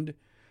comprehend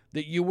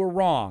that you were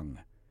wrong.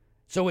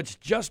 So you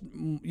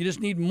just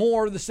need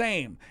more of the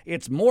same.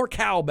 It's more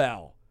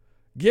cowbell.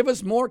 Give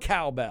us more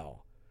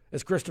cowbell,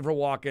 as Christopher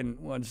Walken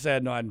once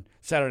said on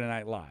Saturday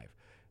Night Live.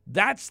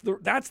 That's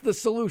the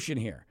solution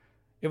here.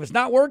 If it's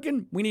not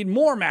working, we need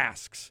more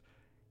masks.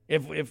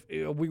 If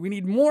we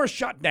need more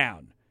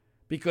shutdown,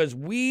 because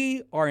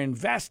we are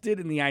invested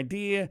in the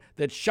idea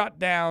that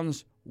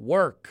shutdowns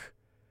work.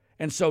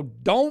 And so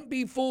don't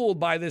be fooled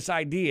by this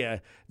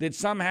idea that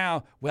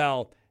somehow,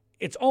 well,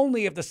 it's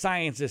only if the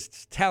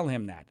scientists tell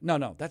him that.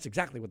 No, that's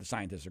exactly what the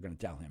scientists are going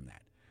to tell him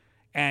that.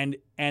 And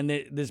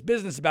this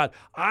business about,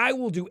 I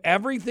will do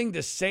everything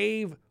to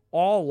save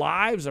all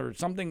lives or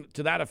something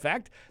to that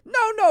effect.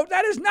 No,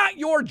 that is not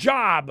your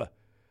job.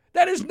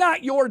 That is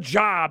not your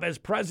job as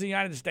President of the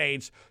United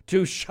States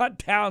to shut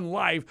down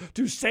life,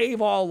 to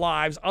save all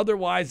lives.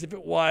 Otherwise, if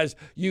it was,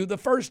 the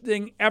first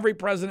thing every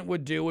president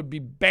would do would be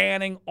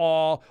banning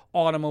all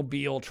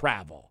automobile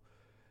travel.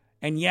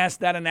 And yes,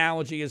 that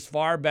analogy is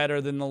far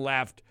better than the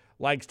left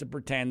likes to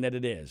pretend that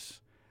it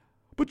is.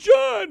 But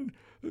John,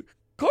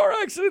 car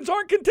accidents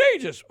aren't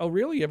contagious. Oh,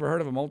 really? You ever heard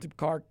of a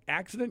multi-car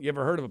accident? You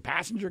ever heard of a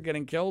passenger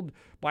getting killed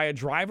by a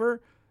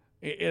driver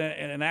in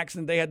an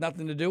accident they had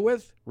nothing to do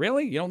with?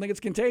 Really? You don't think it's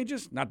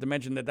contagious? Not to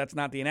mention that that's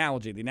not the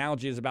analogy. The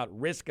analogy is about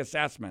risk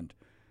assessment.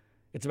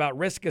 It's about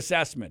risk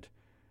assessment.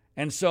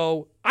 And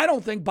so I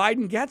don't think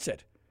Biden gets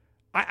it.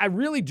 I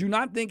really do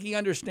not think he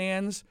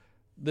understands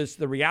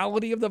the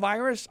reality of the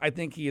virus. I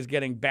think he is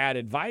getting bad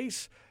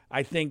advice.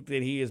 I think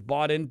that he has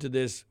bought into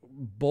this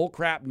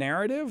bullcrap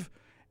narrative,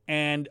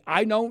 and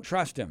I don't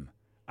trust him.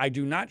 I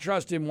do not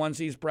trust him once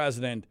he's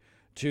president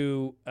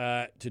to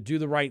do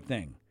the right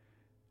thing.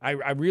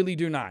 I really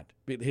do not.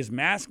 His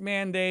mask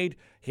mandate,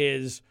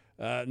 his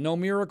no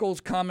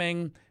miracles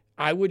coming,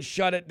 I would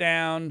shut it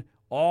down,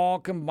 all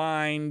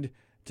combined.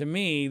 To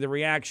me, the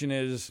reaction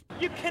is,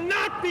 you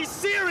cannot be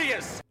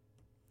serious!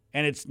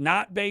 And it's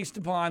not based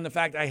upon the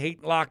fact I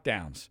hate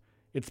lockdowns.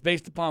 It's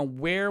based upon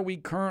where we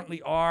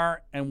currently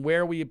are and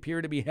where we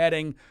appear to be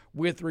heading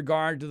with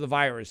regard to the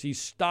virus. He's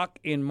stuck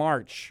in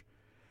March.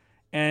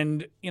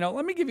 And,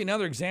 let me give you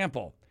another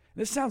example.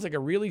 This sounds like a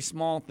really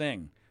small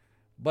thing.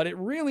 But it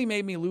really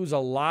made me lose a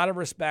lot of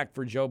respect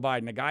for Joe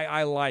Biden, a guy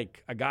I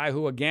like, a guy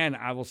who, again,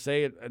 I will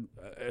say it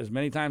as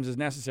many times as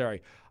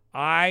necessary.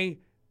 I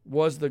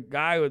was the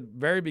guy who at the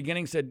very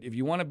beginning said, if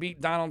you want to beat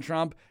Donald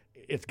Trump,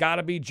 it's got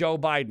to be Joe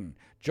Biden.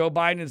 Joe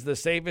Biden is the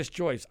safest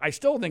choice. I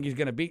still think he's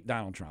going to beat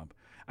Donald Trump.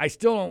 I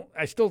still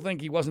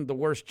think he wasn't the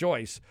worst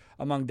choice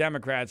among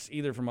Democrats,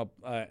 either from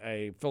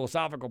a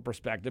philosophical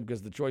perspective,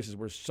 because the choices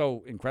were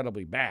so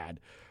incredibly bad.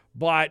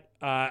 But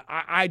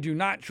I do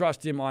not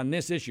trust him on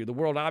this issue. The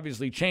world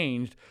obviously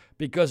changed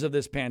because of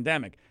this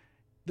pandemic.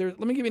 Let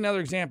me give you another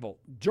example.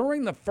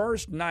 During the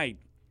first night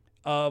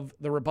of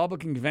the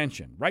Republican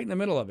convention, right in the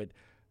middle of it,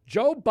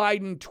 Joe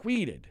Biden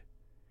tweeted.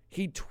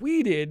 He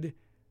tweeted,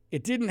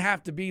 it didn't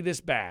have to be this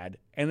bad.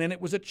 And then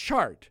it was a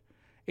chart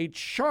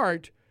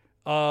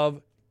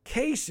of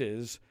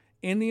cases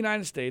in the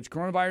United States,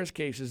 coronavirus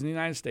cases in the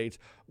United States,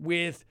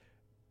 with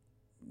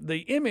the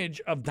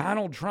image of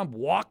Donald Trump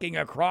walking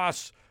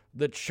across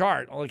the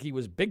chart like he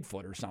was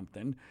Bigfoot or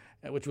something,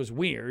 which was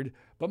weird.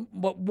 But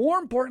more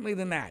importantly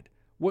than that,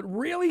 what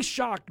really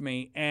shocked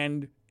me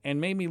and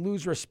made me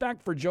lose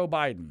respect for Joe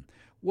Biden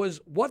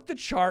was what the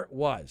chart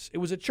was. It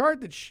was a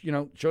chart that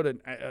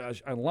showed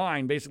a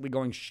line basically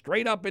going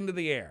straight up into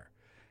the air.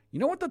 You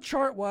know what the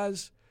chart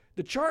was?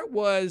 The chart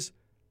was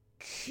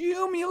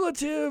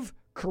cumulative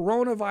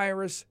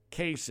coronavirus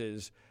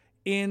cases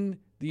in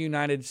the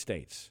United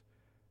States.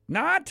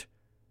 Not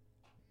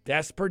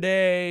deaths per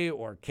day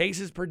or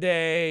cases per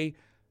day.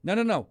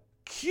 No.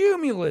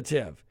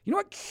 Cumulative. You know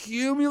what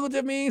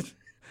cumulative means?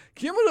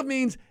 Cumulative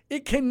means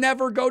it can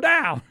never go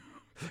down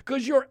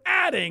because you're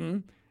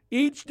adding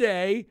each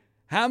day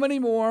how many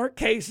more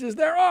cases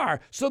there are.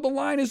 So the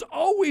line is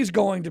always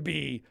going to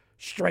be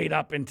straight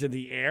up into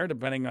the air,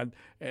 depending on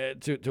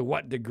to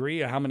what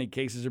degree or how many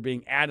cases are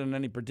being added on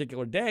any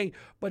particular day.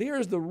 But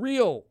here's the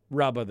real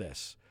rub of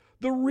this.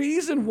 The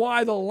reason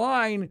why the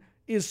line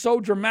is so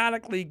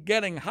dramatically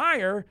getting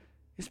higher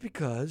is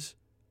because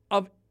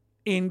of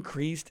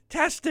increased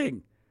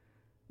testing.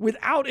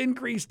 Without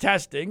increased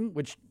testing,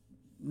 which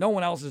no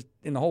one else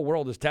in the whole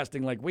world is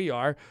testing like we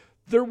are,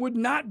 there would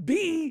not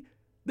be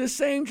the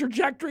same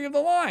trajectory of the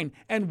line.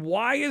 And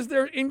why is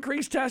there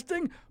increased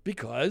testing?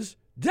 Because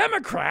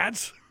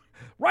Democrats,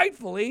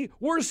 rightfully,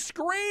 were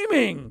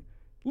screaming,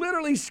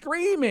 literally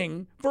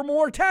screaming for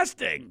more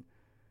testing.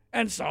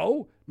 And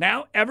so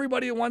now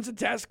everybody who wants a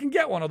test can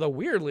get one. Although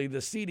weirdly, the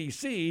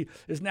CDC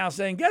is now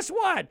saying, guess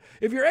what?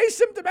 If you're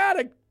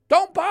asymptomatic,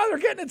 don't bother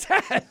getting a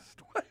test.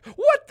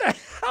 What the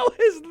hell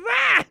is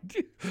that?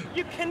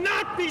 You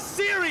cannot be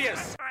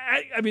serious.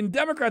 I mean,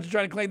 Democrats are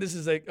trying to claim this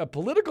is a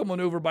political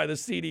maneuver by the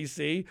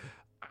CDC.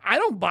 I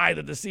don't buy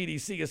that the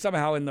CDC is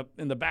somehow in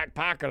the back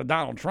pocket of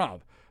Donald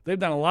Trump. They've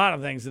done a lot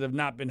of things that have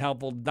not been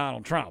helpful to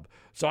Donald Trump.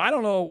 So I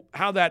don't know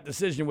how that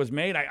decision was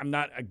made. I'm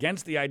not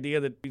against the idea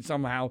that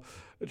somehow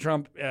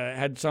Trump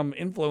had some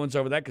influence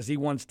over that because he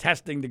wants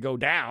testing to go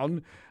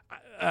down.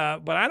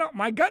 But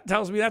my gut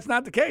tells me that's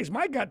not the case.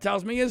 My gut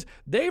tells me is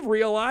they've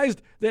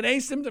realized that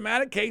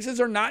asymptomatic cases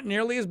are not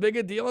nearly as big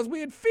a deal as we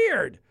had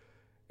feared.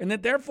 And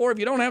that therefore, if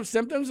you don't have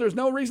symptoms, there's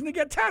no reason to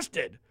get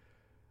tested,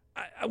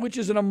 which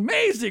is an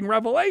amazing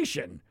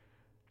revelation.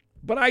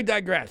 But I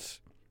digress.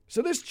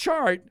 So this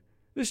chart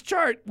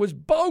was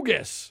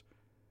bogus.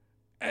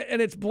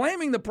 And it's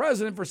blaming the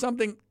president for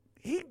something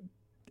he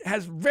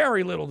has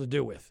very little to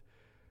do with.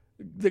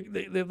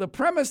 The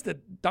premise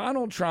that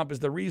Donald Trump is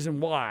the reason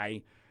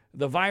why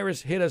the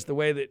virus hit us the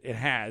way that it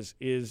has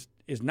is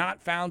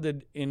not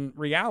founded in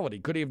reality.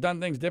 Could he have done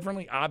things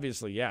differently?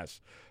 Obviously, yes.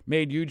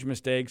 Made huge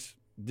mistakes,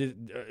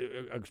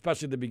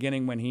 especially at the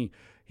beginning when he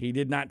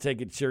did not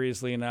take it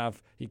seriously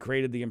enough. He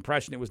created the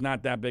impression it was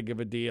not that big of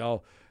a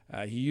deal.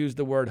 He used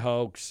the word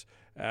hoax.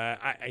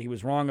 He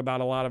was wrong about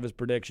a lot of his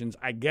predictions.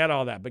 I get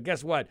all that. But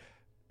guess what?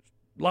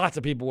 Lots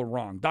of people were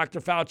wrong.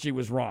 Dr. Fauci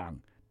was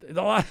wrong.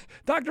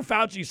 Dr.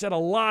 Fauci said a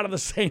lot of the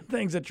same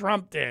things that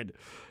Trump did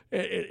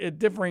at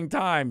differing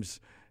times.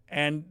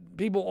 And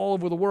people all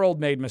over the world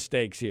made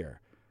mistakes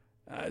here.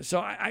 So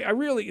I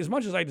really, as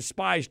much as I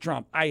despise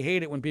Trump, I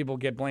hate it when people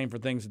get blamed for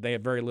things that they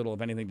have very little,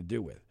 if anything, to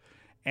do with.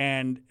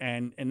 And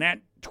that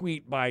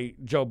tweet by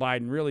Joe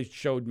Biden really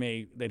showed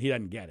me that he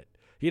doesn't get it.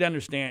 He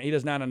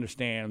does not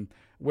understand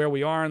where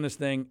we are in this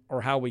thing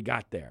or how we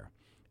got there.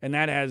 And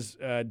that has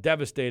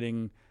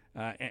devastating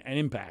an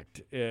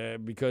impact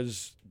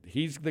because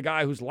he's the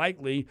guy who's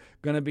likely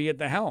going to be at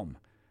the helm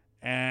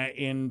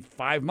in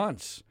 5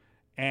 months.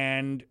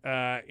 And,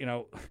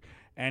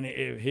 and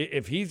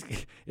if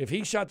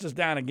he shuts us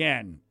down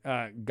again,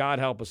 God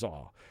help us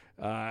all.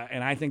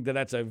 And I think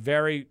that's a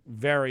very,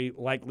 very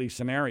likely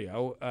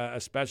scenario,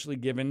 especially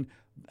given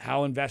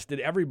how invested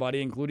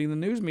everybody, including the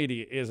news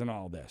media, is in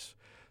all this.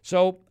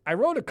 So I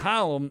wrote a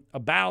column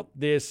about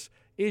this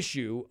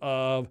issue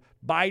of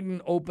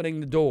Biden opening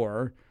the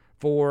door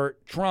for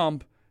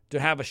Trump to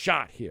have a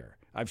shot here.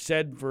 I've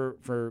said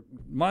for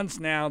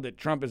months now that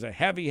Trump is a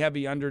heavy,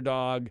 heavy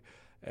underdog.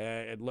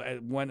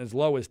 It went as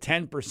low as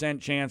 10%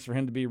 chance for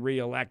him to be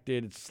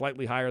reelected. It's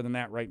slightly higher than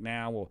that right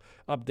now. We'll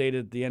update it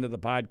at the end of the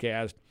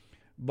podcast.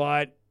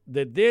 But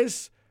that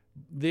this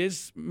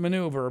this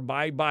maneuver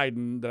by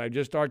Biden that I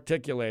just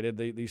articulated,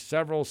 these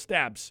several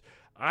steps,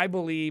 I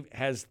believe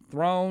has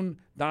thrown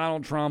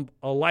Donald Trump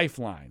a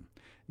lifeline.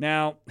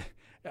 Now,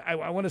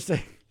 I want to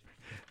say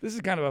this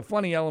is kind of a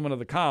funny element of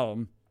the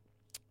column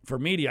for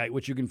Mediaite,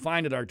 which you can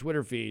find at our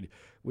Twitter feed,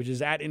 which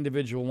is at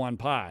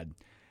Individual1Pod.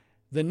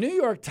 The New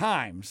York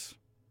Times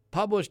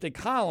published a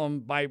column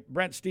by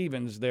Bret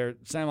Stephens, their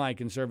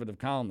semi-conservative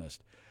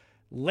columnist.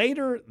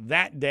 Later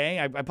that day,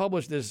 I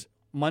published this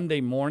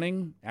Monday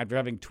morning after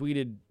having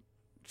tweeted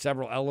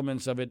several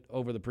elements of it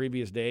over the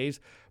previous days.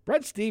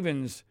 Bret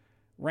Stephens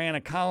ran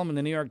a column in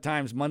the New York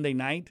Times Monday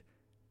night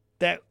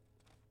that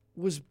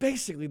was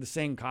basically the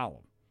same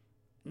column.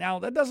 Now,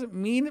 that doesn't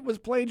mean it was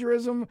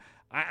plagiarism.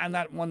 I'm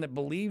not one that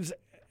believes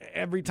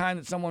every time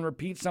that someone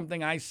repeats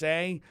something I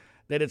say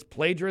that it's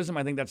plagiarism.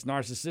 I think that's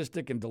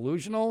narcissistic and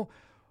delusional.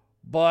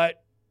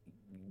 But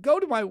go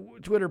to my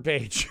Twitter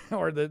page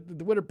or the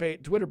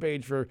Twitter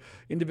page for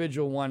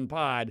Individual One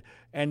Pod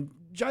and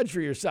judge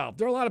for yourself.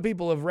 There are a lot of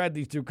people who have read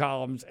these two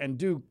columns and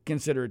do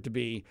consider it to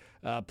be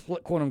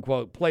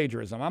quote-unquote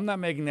plagiarism. I'm not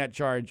making that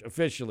charge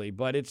officially,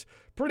 but it's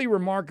pretty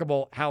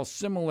remarkable how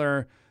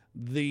similar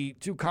the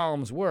two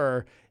columns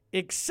were,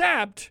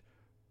 except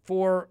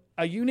for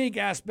a unique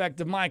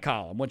aspect of my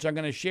column, which I'm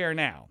going to share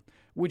now,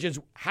 which is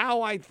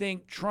how I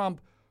think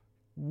Trump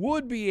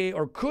would be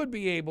or could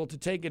be able to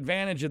take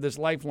advantage of this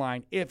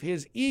lifeline if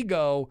his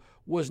ego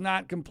was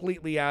not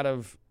completely out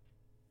of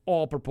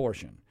all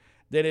proportion.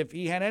 That if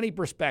he had any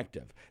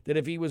perspective, that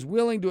if he was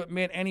willing to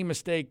admit any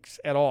mistakes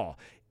at all,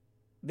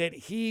 that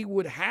he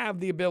would have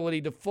the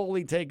ability to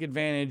fully take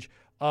advantage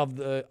of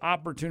the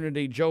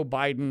opportunity Joe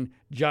Biden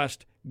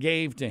just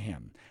gave to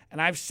him.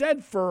 And I've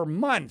said for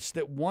months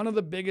that one of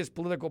the biggest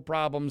political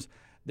problems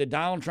that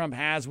Donald Trump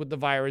has with the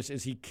virus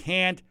is he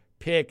can't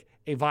pick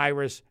a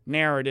virus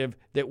narrative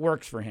that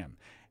works for him.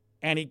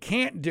 And he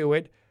can't do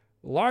it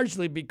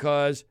largely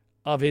because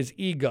of his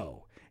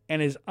ego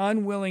and his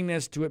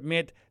unwillingness to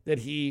admit that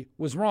he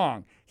was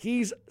wrong.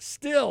 He's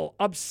still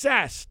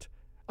obsessed.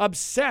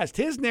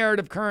 His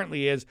narrative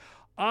currently is,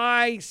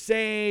 I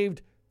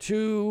saved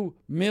 2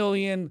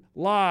 million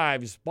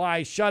lives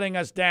by shutting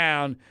us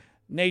down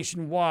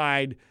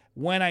nationwide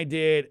when I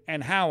did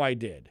and how I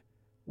did.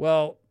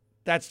 Well,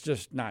 that's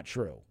just not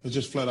true. It's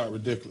just flat out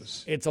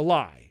ridiculous. It's a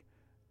lie.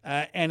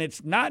 And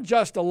it's not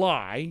just a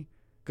lie,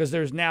 because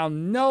there's now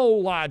no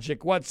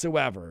logic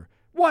whatsoever,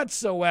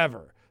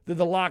 that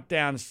the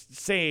lockdown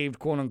saved,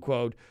 quote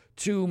unquote,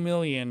 2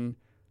 million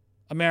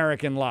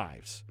American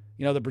lives.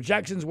 You know, the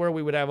projections were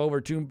we would have over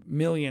 2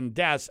 million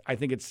deaths. I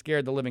think it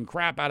scared the living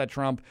crap out of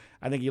Trump.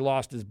 I think he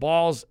lost his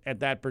balls at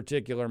that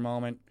particular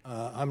moment.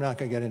 I'm not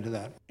going to get into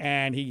that.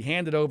 And he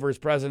handed over his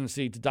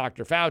presidency to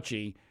Dr.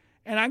 Fauci.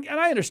 And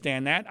I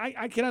understand that.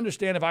 I can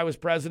understand if I was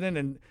president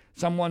and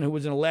someone who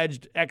was an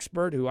alleged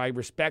expert who I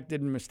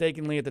respected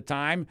mistakenly at the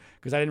time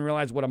because I didn't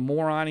realize what a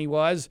moron he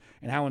was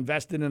and how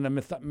invested in a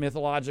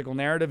mythological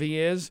narrative he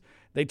is.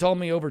 They told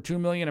me over 2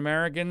 million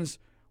Americans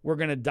were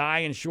going to die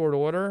in short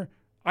order.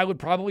 I would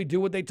probably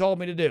do what they told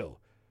me to do.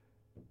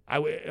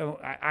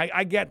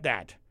 I get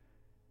that.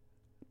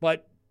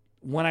 But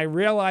when I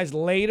realized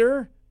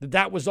later that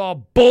that was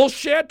all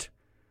bullshit,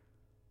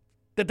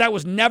 that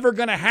was never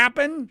going to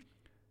happen,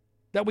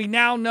 that we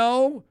now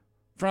know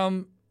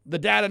from the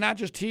data not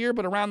just here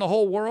but around the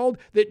whole world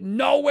that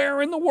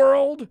nowhere in the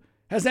world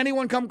has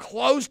anyone come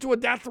close to a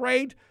death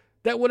rate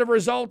that would have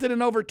resulted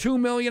in over 2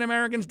 million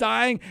Americans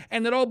dying,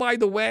 and that, oh, by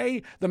the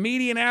way, the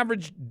median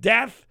average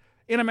death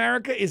in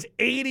America is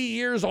 80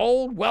 years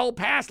old, well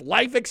past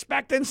life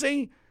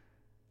expectancy.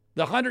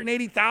 The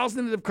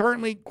 180,000 that have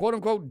currently, quote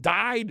unquote,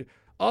 died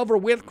of or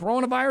with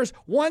coronavirus.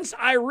 Once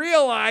I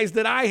realized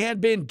that I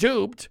had been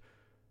duped,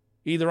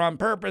 either on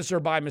purpose or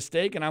by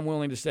mistake, and I'm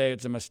willing to say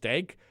it's a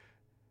mistake.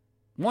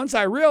 Once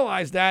I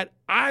realized that,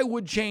 I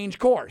would change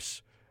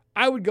course.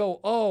 I would go,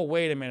 oh,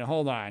 wait a minute,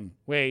 hold on.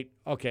 Wait,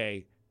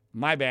 okay,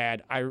 my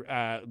bad.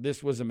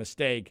 This was a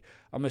mistake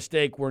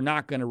we're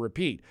not going to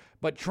repeat.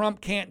 But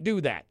Trump can't do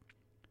that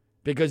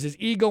because his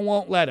ego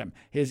won't let him.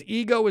 His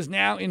ego is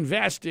now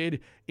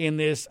invested in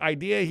this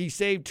idea he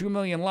saved 2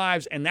 million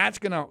lives, and that's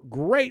going to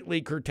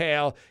greatly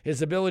curtail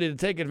his ability to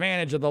take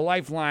advantage of the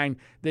lifeline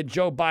that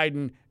Joe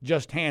Biden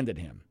just handed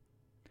him.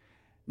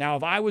 Now,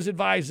 if I was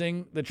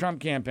advising the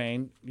Trump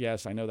campaign,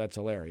 yes, I know that's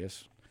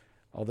hilarious,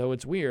 although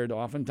it's weird.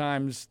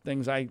 Oftentimes,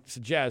 things I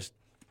suggest,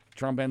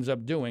 Trump ends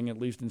up doing, at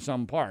least in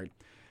some part.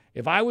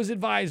 If I was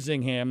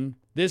advising him,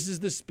 this is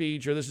the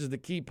speech, or this is the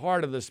key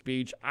part of the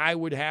speech I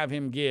would have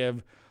him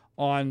give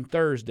on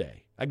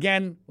Thursday.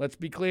 Again, let's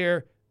be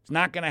clear, it's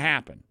not going to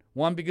happen.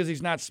 One, because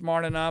he's not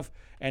smart enough,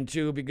 and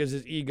two, because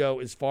his ego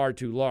is far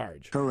too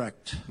large.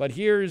 Correct. But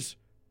here's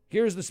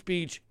the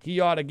speech he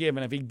ought to give,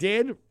 and if he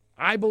did,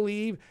 I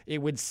believe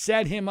it would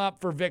set him up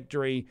for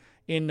victory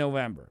in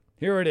November.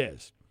 Here it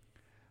is.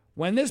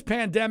 When this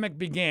pandemic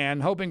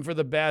began, hoping for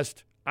the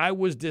best, I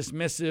was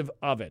dismissive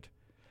of it.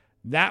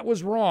 That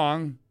was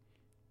wrong,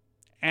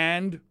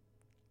 and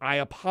I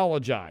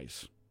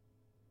apologize.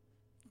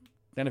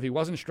 Then if he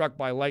wasn't struck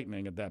by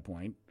lightning at that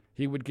point,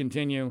 he would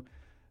continue,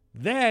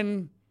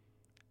 Then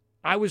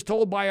I was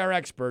told by our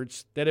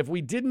experts that if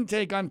we didn't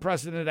take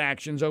unprecedented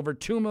actions, over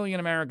 2 million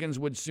Americans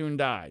would soon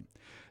die.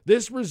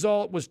 This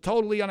result was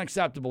totally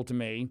unacceptable to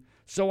me,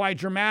 so I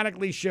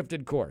dramatically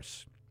shifted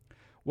course.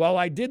 While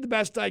I did the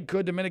best I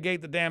could to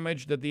mitigate the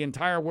damage that the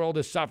entire world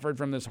has suffered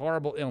from this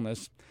horrible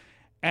illness,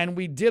 and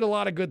we did a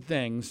lot of good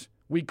things,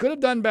 we could have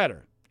done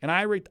better, and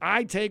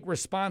I take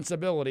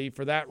responsibility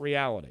for that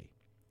reality.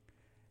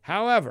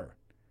 However,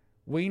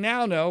 we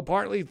now know,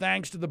 partly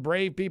thanks to the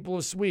brave people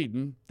of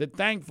Sweden, that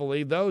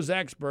thankfully those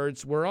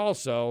experts were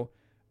also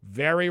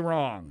very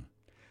wrong.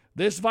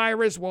 This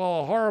virus,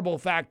 while a horrible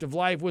fact of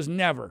life, was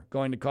never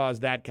going to cause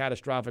that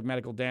catastrophic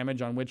medical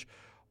damage on which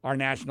our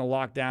national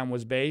lockdown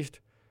was based.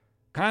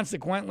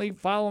 Consequently,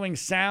 following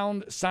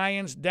sound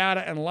science,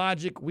 data, and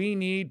logic, we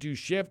need to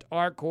shift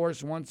our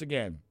course once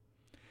again.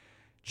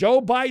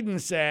 Joe Biden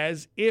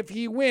says if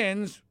he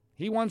wins,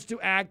 he wants to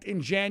act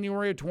in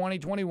January of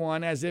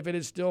 2021 as if it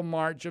is still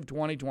March of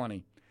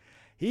 2020.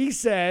 He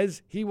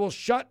says he will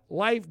shut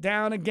life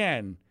down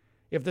again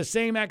if the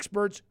same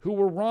experts who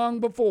were wrong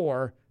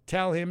before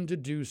tell him to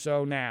do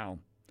so now.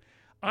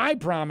 I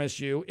promise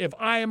you, if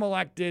I am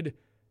elected,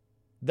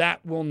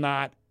 that will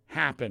not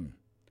happen.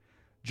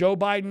 Joe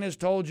Biden has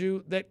told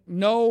you that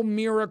no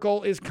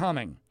miracle is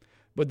coming,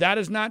 but that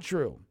is not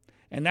true.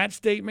 And that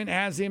statement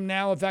has him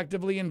now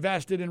effectively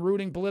invested in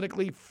rooting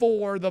politically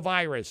for the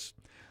virus.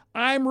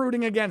 I'm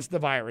rooting against the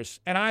virus,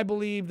 and I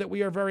believe that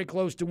we are very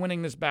close to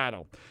winning this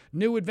battle.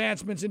 New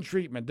advancements in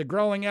treatment, the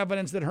growing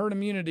evidence that herd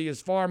immunity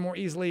is far more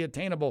easily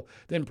attainable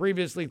than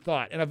previously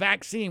thought, and a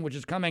vaccine which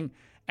is coming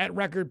at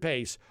record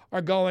pace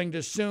are going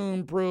to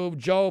soon prove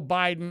Joe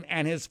Biden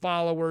and his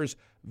followers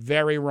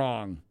very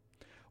wrong.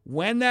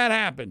 When that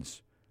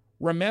happens,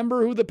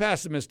 remember who the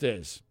pessimist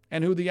is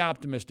and who the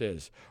optimist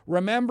is.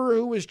 Remember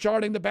who is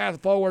charting the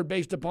path forward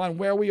based upon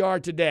where we are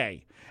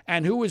today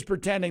and who is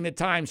pretending that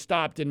time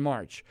stopped in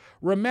March.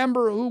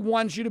 Remember who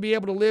wants you to be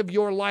able to live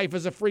your life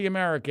as a free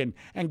American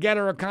and get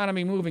our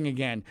economy moving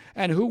again,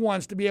 and who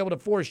wants to be able to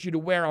force you to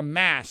wear a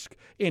mask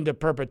into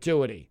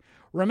perpetuity.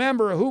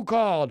 Remember who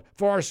called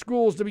for our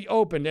schools to be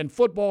opened and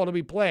football to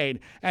be played,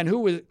 and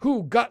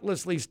who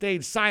gutlessly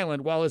stayed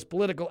silent while his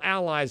political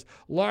allies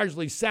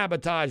largely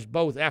sabotaged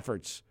both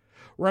efforts.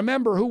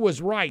 Remember who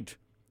was right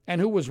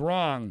and who was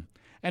wrong.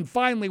 And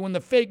finally, when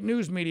the fake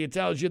news media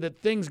tells you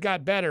that things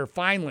got better,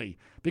 finally,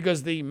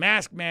 because the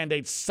mask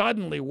mandate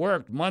suddenly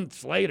worked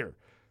months later,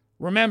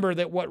 remember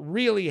that what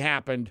really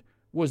happened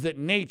was that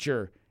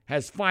nature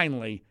has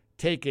finally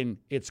taken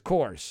its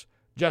course,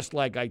 just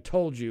like I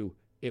told you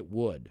it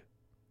would.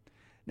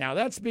 Now,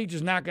 that speech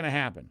is not going to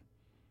happen,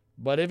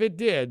 but if it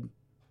did,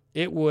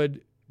 it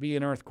would be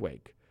an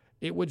earthquake.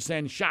 It would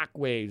send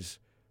shockwaves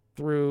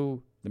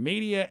through the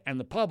media and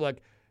the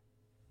public,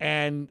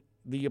 and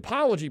the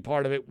apology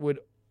part of it would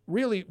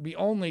really be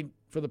only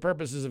for the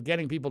purposes of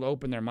getting people to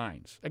open their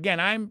minds. Again,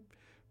 I'm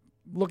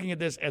looking at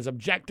this as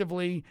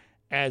objectively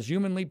as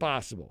humanly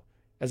possible,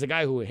 as a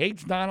guy who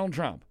hates Donald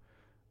Trump,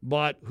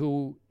 but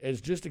who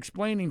is just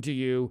explaining to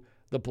you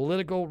the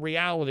political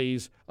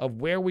realities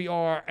of where we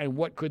are and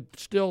what could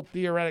still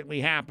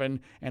theoretically happen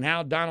and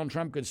how Donald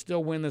Trump could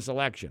still win this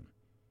election.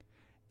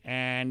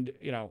 And,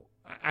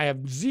 I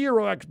have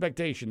zero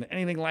expectation that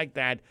anything like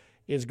that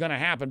is going to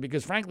happen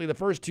because, frankly, the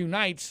first two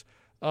nights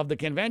of the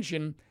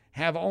convention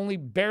have only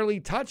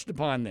barely touched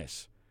upon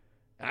this.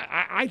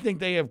 I think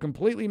they have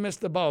completely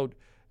missed the boat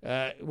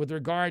with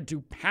regard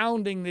to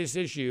pounding this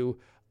issue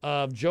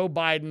of Joe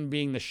Biden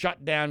being the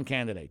shutdown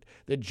candidate,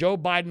 that Joe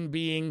Biden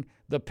being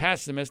the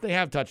pessimist. They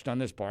have touched on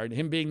this part,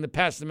 him being the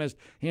pessimist,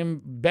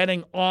 him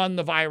betting on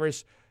the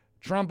virus.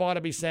 Trump ought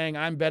to be saying,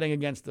 I'm betting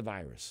against the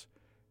virus.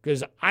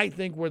 Because I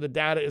think where the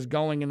data is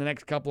going in the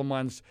next couple of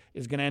months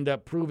is going to end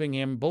up proving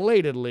him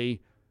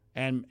belatedly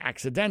and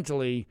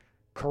accidentally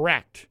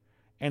correct,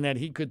 and that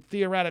he could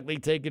theoretically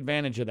take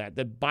advantage of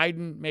that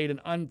Biden made an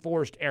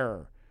unforced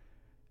error,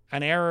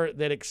 an error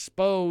that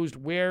exposed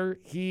where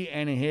he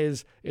and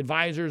his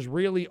advisors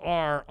really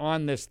are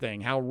on this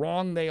thing, how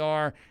wrong they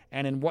are,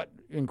 and in what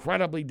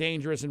incredibly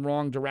dangerous and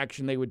wrong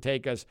direction they would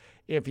take us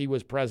if he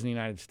was president of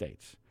the United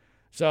States.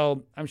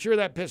 So I'm sure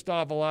that pissed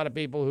off a lot of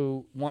people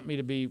who want me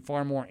to be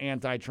far more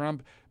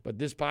anti-Trump, but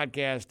this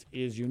podcast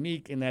is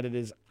unique in that it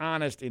is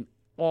honest in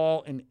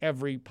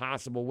every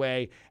possible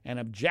way and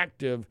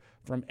objective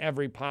from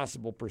every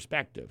possible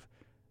perspective,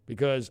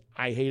 because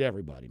I hate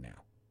everybody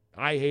now.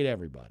 I hate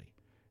everybody.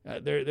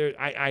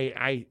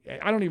 I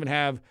don't even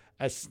have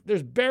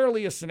there's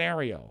barely a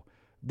scenario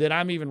that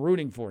I'm even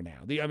rooting for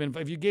now.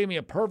 If you gave me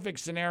a perfect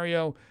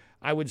scenario,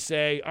 I would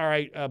say, all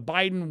right,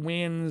 Biden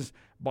wins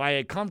by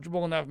a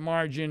comfortable enough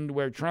margin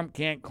where Trump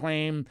can't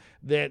claim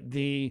that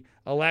the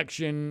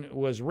election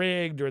was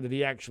rigged or that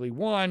he actually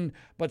won,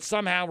 but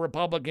somehow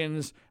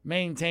Republicans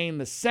maintain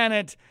the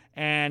Senate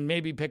and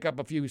maybe pick up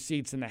a few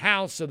seats in the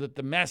House so that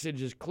the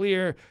message is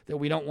clear that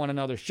we don't want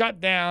another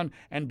shutdown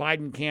and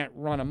Biden can't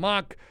run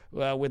amok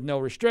with no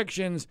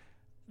restrictions.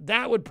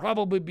 That would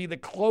probably be the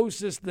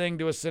closest thing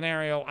to a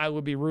scenario I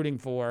would be rooting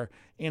for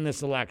in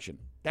this election.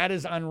 That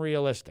is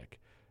unrealistic.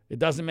 It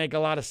doesn't make a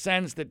lot of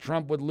sense that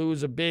Trump would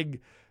lose by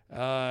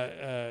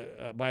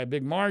a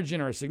big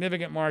margin or a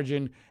significant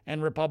margin,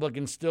 and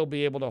Republicans still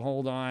be able to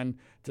hold on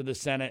to the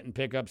Senate and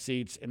pick up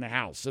seats in the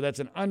House. So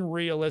that's an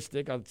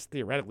unrealistic, it's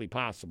theoretically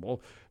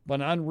possible, but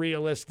an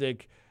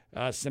unrealistic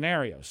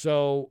scenario.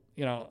 So,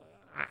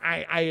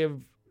 I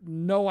have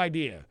no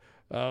idea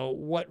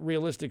what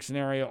realistic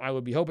scenario I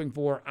would be hoping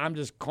for. I'm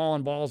just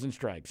calling balls and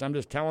strikes. I'm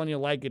just telling you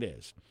like it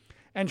is.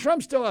 And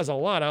Trump still has a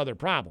lot of other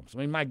problems. I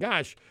mean, my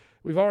gosh,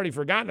 we've already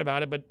forgotten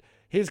about it, but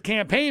his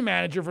campaign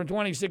manager from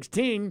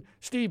 2016,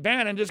 Steve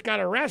Bannon, just got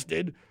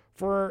arrested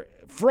for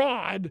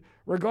fraud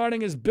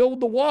regarding his Build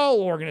the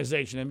Wall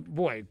organization. And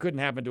boy, it couldn't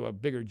happen to a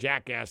bigger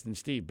jackass than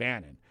Steve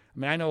Bannon. I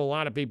mean, I know a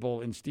lot of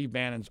people in Steve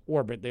Bannon's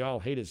orbit. They all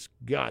hate his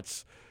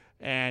guts.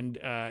 And,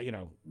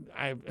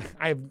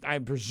 I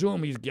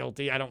presume he's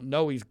guilty. I don't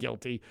know he's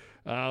guilty.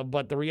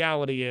 But the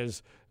reality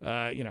is,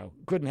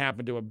 couldn't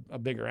happen to a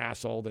bigger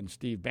asshole than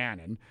Steve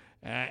Bannon.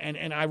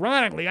 And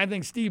ironically, I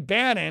think Steve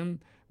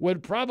Bannon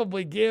would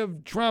probably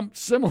give Trump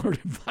similar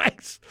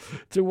advice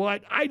to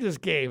what I just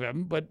gave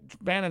him, but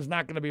Bannon's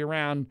not going to be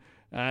around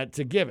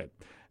to give it.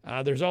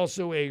 There's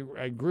also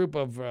a group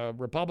of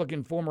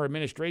Republican former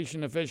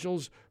administration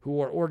officials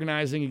who are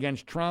organizing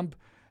against Trump.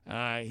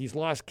 He's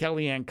lost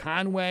Kellyanne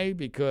Conway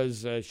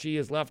because she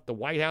has left the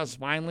White House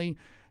finally.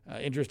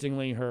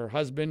 Interestingly, her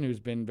husband, who's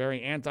been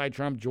very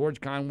anti-Trump,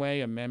 George Conway,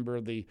 a member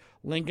of the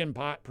Lincoln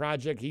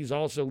Project, he's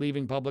also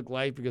leaving public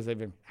life because they've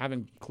been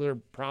having clear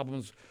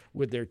problems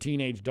with their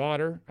teenage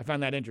daughter. I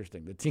found that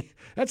interesting.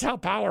 That's how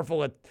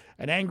powerful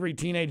an angry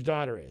teenage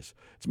daughter is.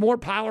 It's more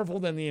powerful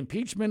than the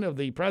impeachment of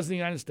the President of the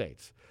United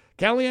States.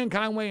 Kellyanne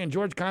Conway and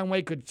George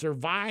Conway could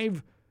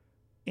survive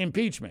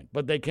impeachment,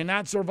 but they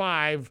cannot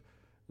survive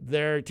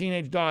their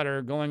teenage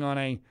daughter going on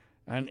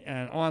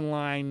an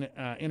online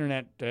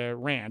internet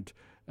rant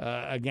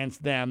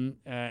against them,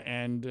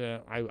 and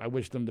I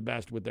wish them the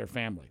best with their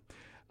family.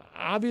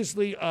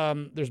 Obviously,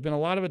 there's been a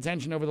lot of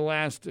attention over the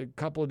last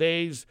couple of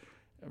days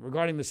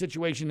regarding the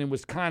situation in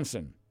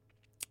Wisconsin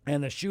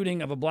and the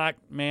shooting of a black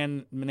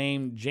man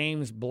named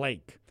James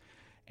Blake.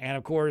 And,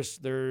 of course,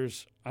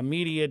 there's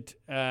immediate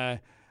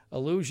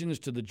allusions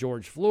to the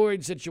George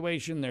Floyd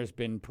situation. There's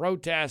been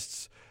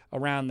protests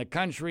around the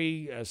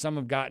country. Some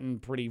have gotten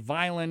pretty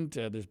violent.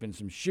 There's been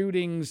some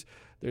shootings.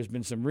 There's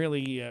been some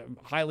really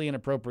highly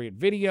inappropriate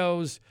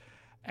videos.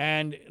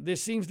 And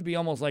this seems to be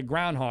almost like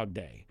Groundhog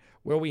Day,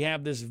 where we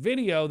have this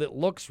video that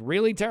looks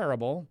really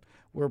terrible,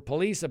 where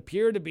police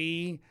appear to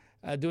be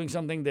doing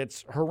something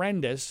that's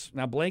horrendous.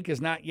 Now, Blake has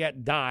not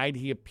yet died.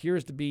 He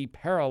appears to be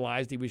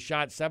paralyzed. He was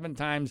shot 7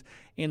 times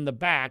in the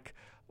back.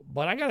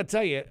 But I got to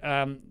tell you,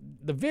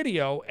 the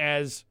video,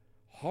 as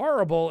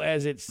horrible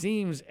as it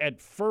seems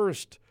at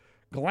first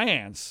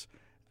glance,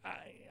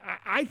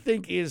 I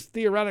think is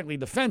theoretically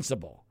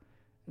defensible.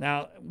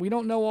 Now, we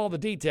don't know all the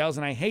details,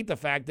 and I hate the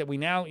fact that we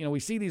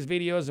see these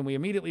videos and we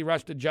immediately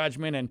rush to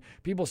judgment and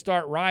people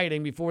start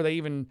rioting before they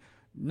even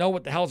know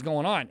what the hell's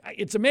going on.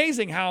 It's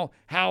amazing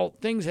how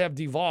things have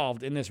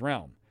devolved in this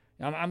realm.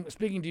 I'm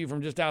speaking to you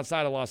from just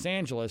outside of Los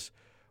Angeles,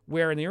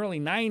 where in the early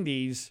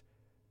 90s,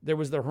 there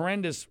was the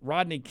horrendous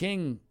Rodney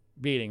King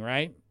beating,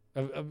 right?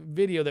 A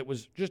video that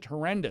was just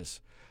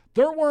horrendous.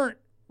 There weren't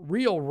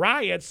real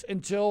riots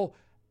until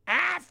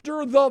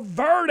after the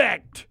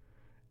verdict.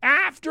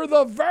 After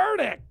the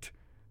verdict.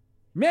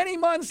 Many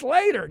months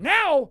later.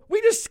 Now,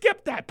 we just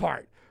skip that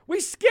part. We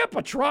skip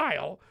a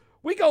trial.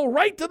 We go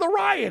right to the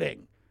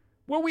rioting,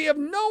 where we have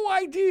no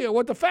idea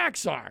what the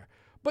facts are.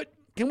 But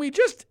can we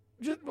just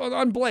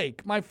on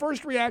Blake, my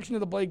first reaction to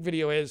the Blake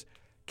video is,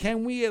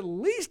 can we at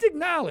least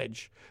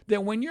acknowledge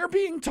that when you're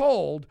being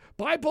told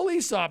by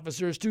police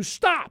officers to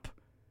stop,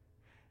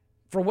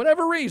 for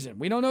whatever reason,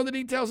 we don't know the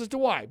details as to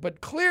why,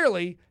 but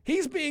clearly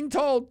he's being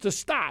told to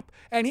stop,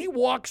 and he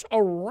walks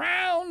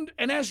around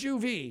an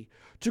SUV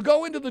to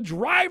go into the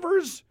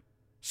driver's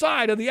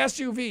side of the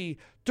SUV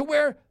to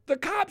where the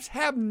cops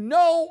have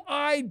no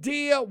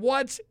idea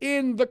what's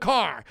in the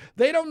car.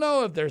 They don't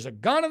know if there's a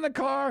gun in the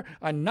car,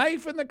 a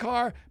knife in the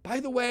car.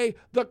 By the way,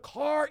 the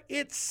car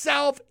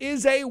itself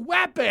is a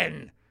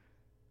weapon.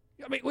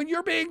 I mean, when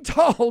you're being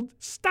told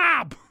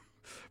stop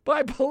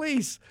by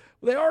police,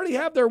 they already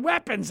have their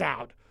weapons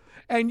out.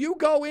 And you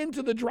go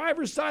into the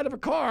driver's side of a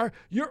car,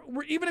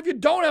 even if you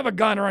don't have a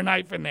gun or a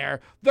knife in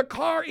there, the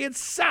car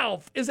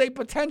itself is a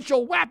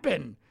potential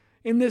weapon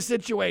in this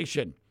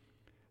situation.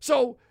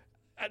 So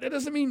that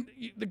doesn't mean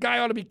the guy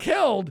ought to be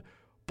killed,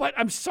 but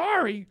I'm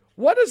sorry,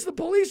 what is the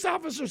police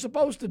officer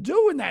supposed to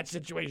do in that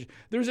situation?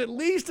 There's at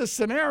least a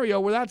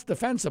scenario where that's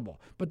defensible,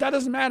 but that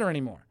doesn't matter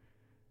anymore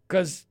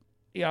because,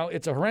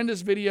 it's a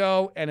horrendous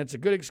video and it's a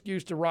good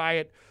excuse to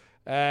riot.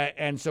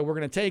 And so we're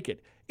going to take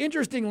it.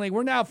 Interestingly,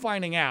 we're now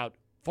finding out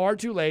far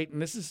too late,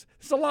 and this is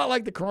a lot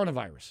like the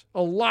coronavirus,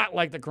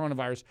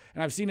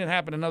 and I've seen it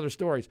happen in other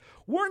stories.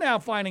 We're now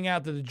finding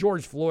out that the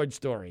George Floyd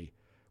story,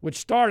 which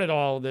started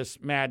all this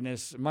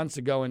madness months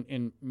ago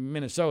in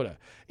Minnesota,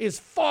 is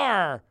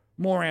far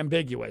more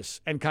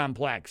ambiguous and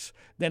complex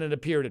than it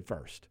appeared at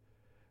first.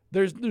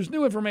 There's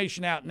new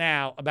information out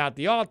now about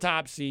the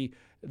autopsy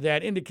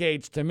that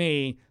indicates to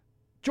me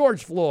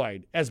George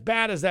Floyd, as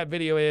bad as that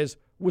video is,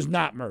 was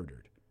not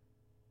murdered.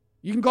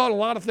 You can call it a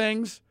lot of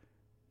things.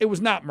 It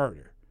was not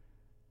murder.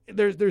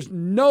 There's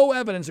no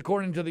evidence,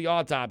 according to the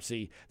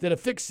autopsy, that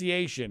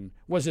asphyxiation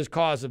was his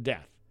cause of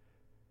death.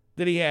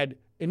 That he had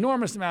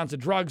enormous amounts of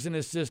drugs in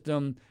his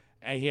system,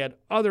 and he had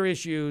other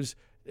issues.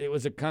 It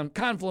was a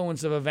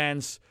confluence of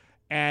events,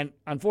 and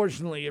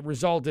unfortunately, it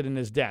resulted in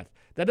his death.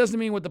 That doesn't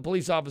mean what the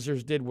police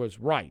officers did was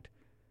right,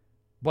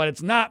 but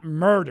it's not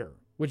murder,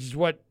 which is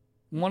what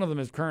one of them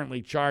is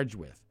currently charged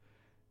with,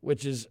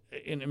 which is,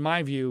 in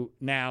my view,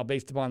 now,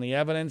 based upon the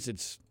evidence,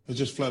 it's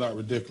just flat out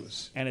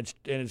ridiculous. And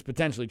it's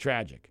potentially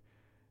tragic.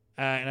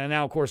 And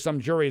now, of course, some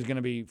jury is going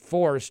to be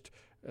forced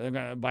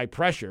by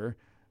pressure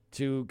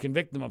to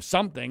convict them of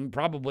something,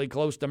 probably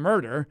close to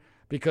murder,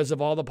 because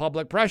of all the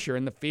public pressure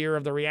and the fear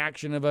of the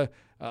reaction of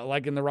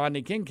like in the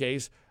Rodney King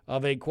case,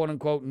 of a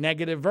quote-unquote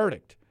negative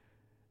verdict.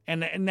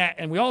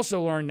 And we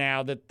also learn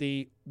now that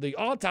the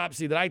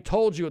autopsy that I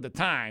told you at the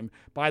time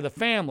by the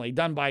family,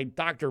 done by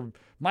Dr.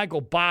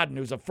 Michael Baden,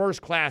 who's a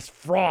first-class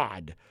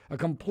fraud, a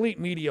complete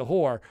media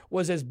whore,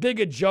 was as big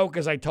a joke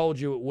as I told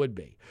you it would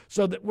be.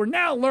 So that we're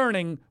now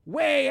learning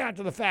way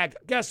after the fact,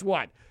 guess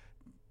what?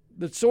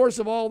 The source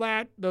of all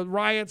that, the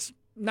riots,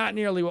 not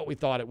nearly what we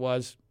thought it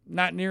was,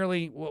 not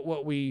nearly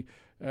what we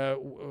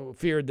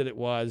feared that it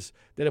was,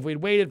 that if we'd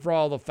waited for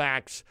all the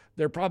facts,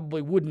 there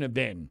probably wouldn't have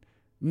been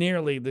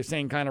nearly the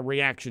same kind of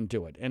reaction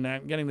to it. And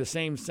I'm getting the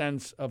same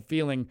sense of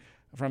feeling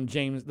from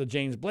the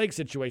James Blake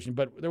situation.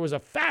 But there was a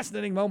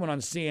fascinating moment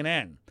on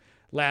CNN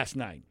last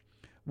night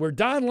where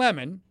Don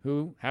Lemon,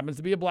 who happens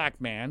to be a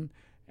black man,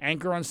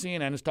 anchor on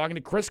CNN, is talking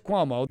to Chris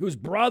Cuomo, whose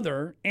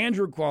brother,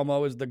 Andrew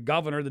Cuomo, is the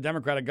governor, the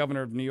Democratic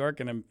governor of New York,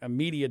 and a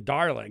media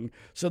darling.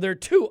 So they're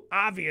two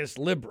obvious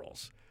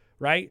liberals,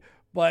 right?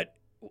 But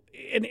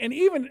and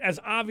even as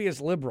obvious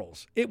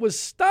liberals, it was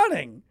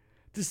stunning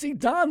to see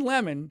Don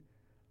Lemon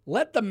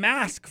let the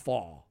mask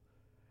fall,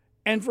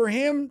 and for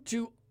him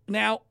to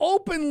now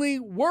openly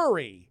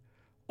worry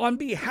on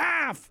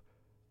behalf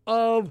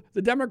of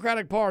the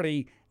Democratic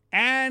Party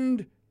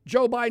and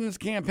Joe Biden's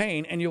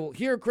campaign, and you'll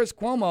hear Chris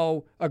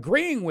Cuomo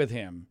agreeing with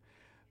him,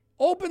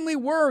 openly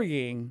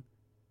worrying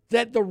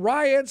that the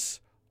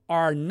riots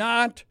are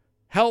not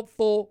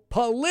helpful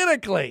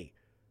politically.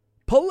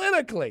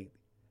 Politically.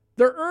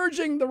 They're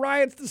urging the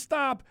riots to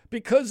stop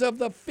because of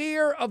the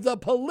fear of the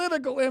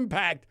political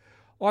impact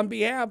on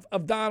behalf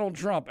of Donald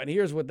Trump. And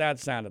here's what that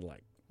sounded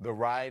like. The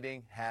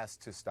rioting has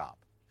to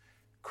stop.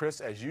 Chris,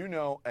 as you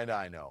know and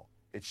I know,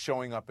 it's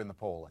showing up in the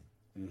polling.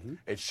 Mm-hmm.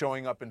 It's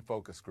showing up in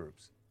focus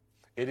groups.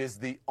 It is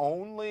the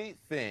only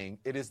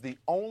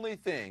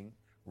thing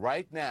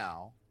right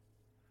now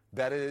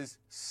that is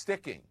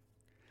sticking.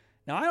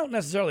 Now, I don't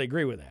necessarily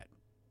agree with that.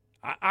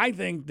 I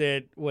think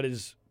that what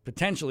is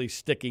potentially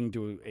sticking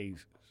to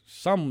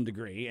some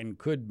degree, and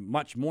could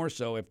much more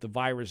so if the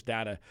virus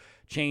data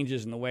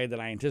changes in the way that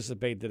I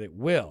anticipate that it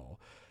will,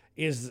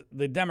 is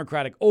the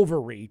Democratic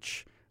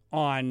overreach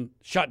on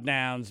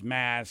shutdowns,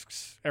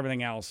 masks,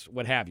 everything else,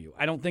 what have you.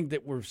 I don't think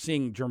that we're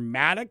seeing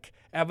dramatic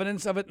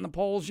evidence of it in the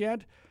polls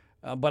yet,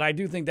 but I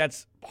do think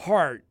that's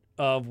part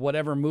of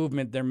whatever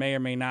movement there may or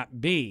may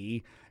not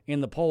be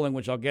in the polling,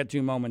 which I'll get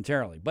to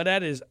momentarily. But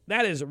that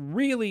is a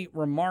really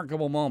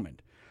remarkable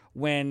moment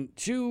when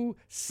two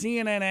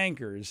CNN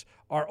anchors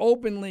are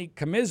openly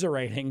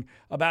commiserating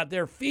about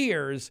their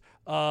fears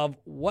of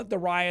what the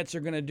riots are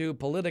going to do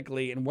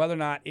politically and whether or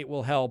not it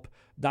will help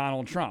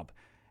Donald Trump.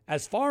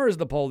 As far as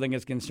the polling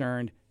is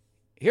concerned,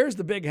 here's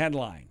the big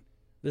headline.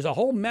 There's a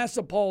whole mess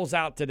of polls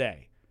out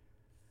today.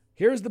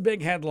 Here's the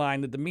big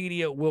headline that the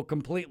media will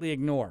completely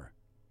ignore.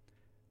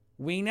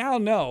 We now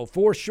know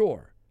for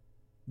sure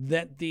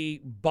that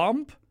the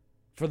bump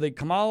for the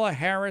Kamala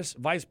Harris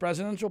vice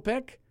presidential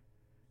pick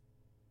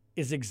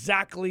is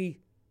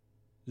exactly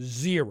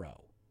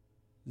zero.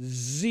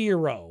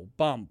 Zero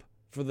bump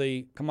for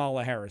the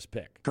Kamala Harris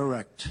pick.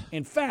 Correct.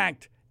 In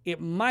fact, it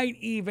might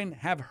even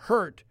have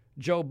hurt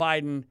Joe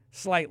Biden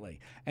slightly.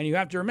 And you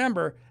have to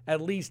remember,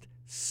 at least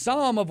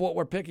some of what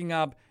we're picking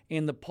up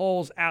in the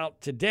polls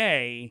out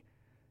today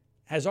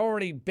has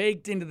already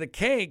baked into the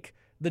cake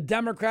the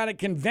Democratic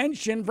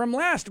convention from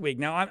last week.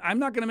 Now, I'm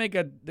not going to make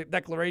a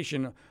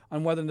declaration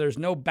on whether there's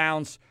no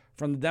bounce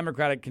from the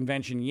Democratic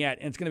convention yet.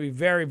 And it's going to be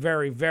very,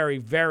 very, very,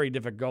 very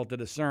difficult to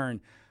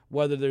discern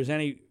whether there's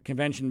any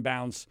convention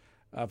bounce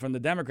from the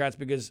Democrats,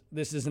 because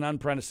this is an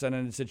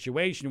unprecedented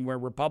situation where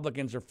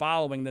Republicans are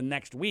following the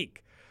next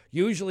week.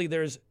 Usually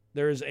there's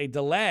a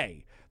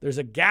delay. There's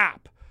a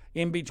gap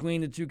in between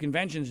the two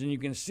conventions, and you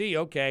can see,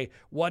 okay,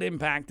 what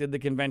impact did the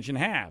convention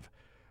have?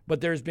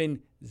 But there's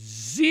been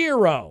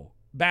zero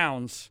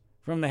bounce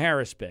from the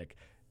Harris pick.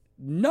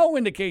 No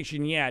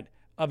indication yet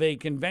of a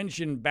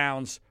convention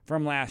bounce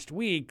from last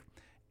week,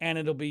 and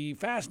it'll be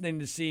fascinating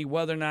to see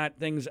whether or not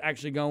things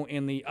actually go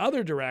in the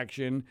other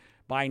direction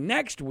by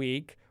next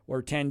week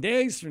or 10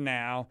 days from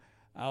now,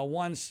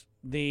 once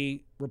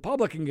the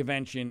Republican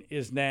convention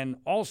is then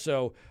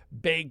also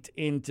baked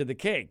into the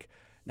cake.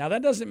 Now,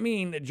 that doesn't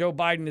mean that Joe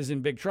Biden is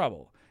in big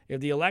trouble. if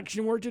the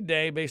election were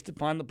today, based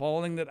upon the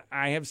polling that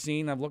I have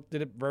seen, I've looked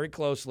at it very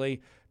closely,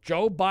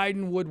 Joe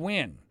Biden would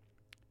win.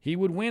 He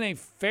would win a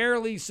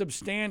fairly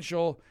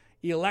substantial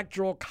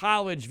electoral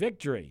college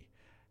victory.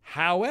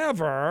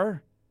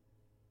 However,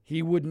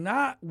 he would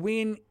not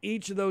win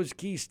each of those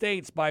key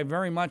states by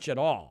very much at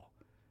all.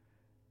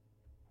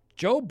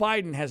 Joe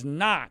Biden has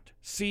not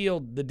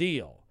sealed the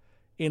deal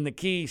in the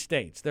key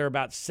states. There are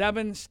about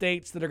 7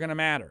 states that are going to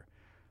matter.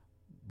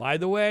 By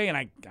the way, and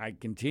I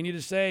continue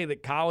to say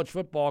that college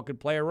football could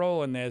play a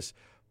role in this,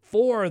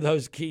 4 of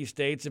those key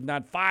states, if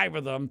not 5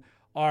 of them,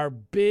 are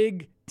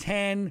Big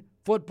Ten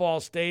football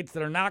states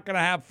that are not going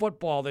to have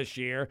football this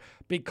year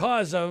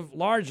because of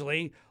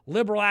largely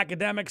liberal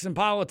academics and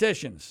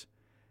politicians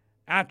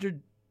after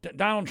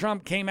Donald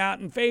Trump came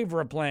out in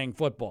favor of playing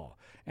football.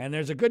 And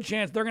there's a good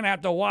chance they're going to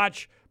have to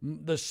watch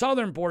the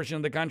southern portion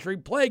of the country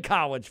play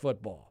college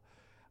football.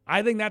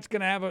 I think that's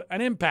going to have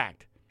an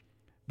impact.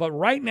 But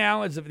right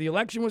now, as if the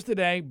election was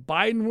today,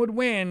 Biden would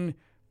win,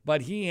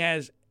 but he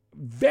has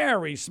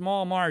very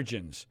small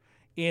margins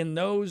in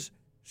those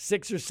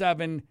 6 or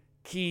 7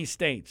 key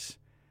states.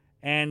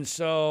 And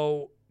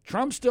so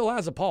Trump still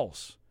has a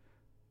pulse.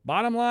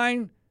 Bottom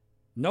line,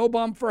 no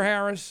bump for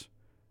Harris.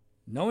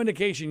 No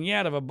indication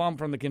yet of a bump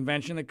from the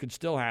convention. That could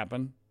still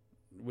happen.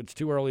 It's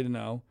too early to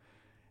know.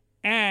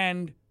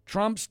 And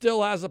Trump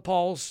still has a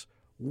pulse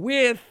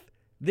with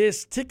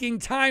this ticking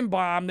time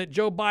bomb that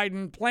Joe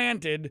Biden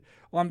planted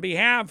on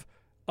behalf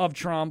of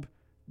Trump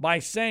by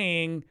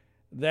saying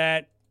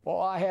that,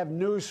 Well, I have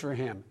news for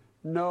him.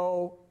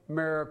 No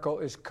miracle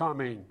is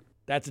coming.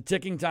 That's a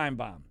ticking time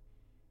bomb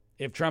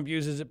if Trump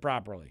uses it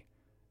properly.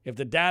 If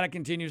the data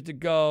continues to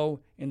go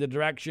in the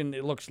direction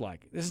it looks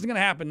like. This is going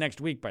to happen next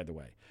week, by the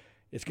way.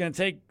 It's going to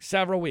take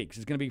several weeks.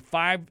 It's going to be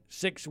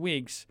 5-6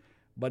 weeks.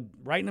 But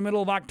right in the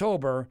middle of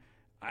October,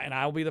 and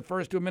I'll be the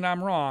first to admit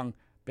I'm wrong,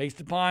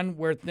 based upon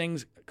where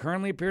things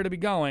currently appear to be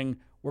going,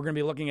 we're going to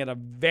be looking at a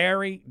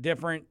very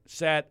different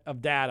set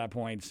of data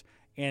points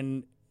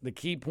in the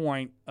key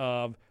point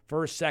of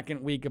first,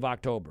 second week of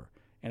October.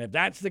 And if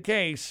that's the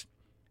case,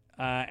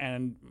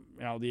 and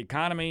the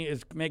economy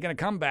is making a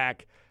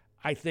comeback,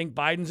 I think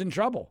Biden's in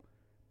trouble.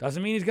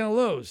 Doesn't mean he's going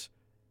to lose.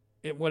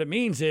 What it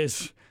means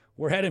is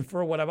we're heading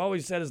for what I've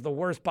always said is the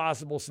worst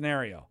possible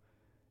scenario.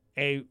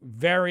 A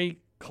very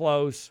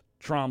close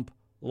Trump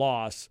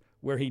loss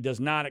where he does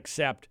not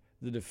accept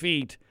the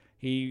defeat.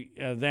 He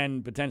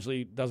then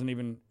potentially doesn't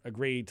even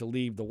agree to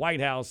leave the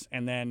White House,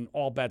 and then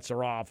all bets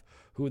are off.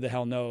 Who the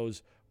hell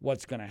knows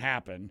what's going to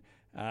happen?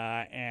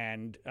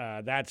 And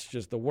that's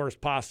just the worst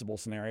possible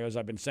scenario, as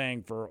I've been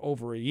saying for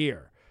over a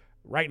year.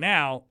 Right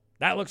now,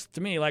 that looks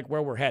to me like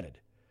where we're headed,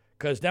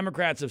 because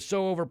Democrats have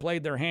so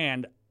overplayed their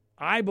hand.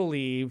 I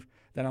believe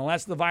that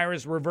unless the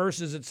virus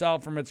reverses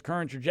itself from its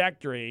current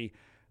trajectory,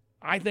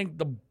 I think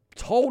the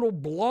total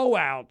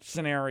blowout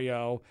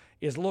scenario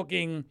is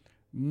looking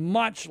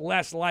much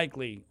less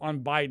likely on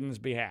Biden's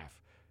behalf.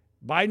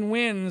 Biden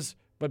wins,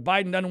 but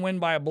Biden doesn't win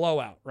by a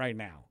blowout right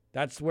now.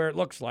 That's where it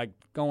looks like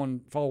going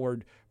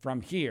forward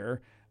from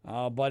here,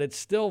 but it's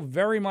still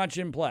very much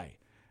in play.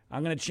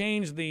 I'm going to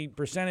change the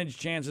percentage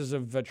chances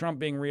of Trump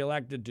being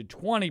reelected to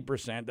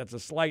 20%. That's a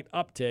slight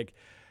uptick,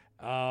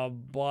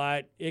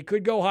 but it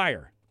could go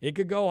higher. It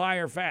could go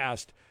higher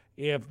fast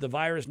if the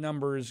virus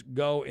numbers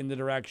go in the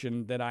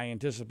direction that I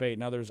anticipate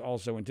and others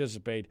also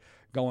anticipate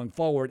going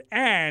forward,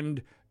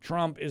 and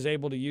Trump is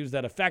able to use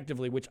that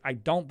effectively, which I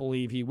don't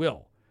believe he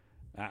will.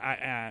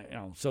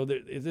 So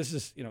this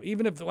is,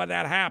 even if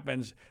that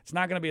happens, it's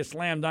not going to be a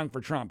slam dunk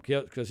for Trump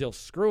because he'll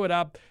screw it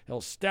up.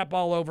 He'll step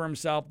all over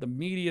himself. The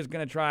media is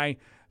going to try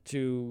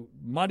to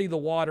muddy the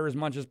water as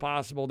much as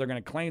possible. They're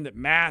going to claim that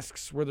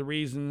masks were the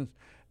reason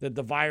that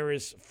the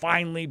virus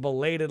finally,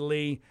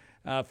 belatedly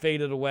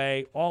faded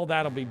away. All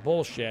that'll be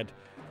bullshit.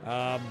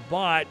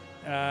 But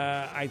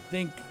I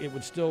think it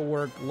would still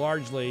work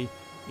largely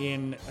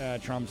in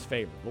Trump's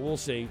favor. But we'll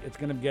see. It's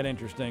going to get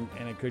interesting,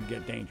 and it could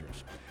get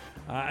dangerous.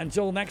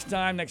 Until next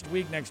time, next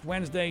week, next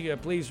Wednesday,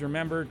 please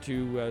remember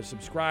to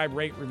subscribe,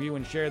 rate, review,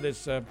 and share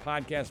this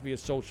podcast via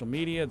social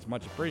media. It's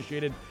much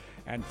appreciated.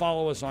 And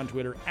follow us on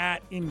Twitter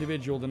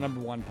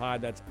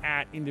 @individual1pod. That's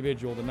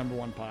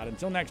 @individual1pod.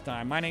 Until next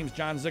time, my name's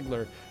John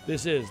Ziegler.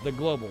 This is the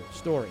Global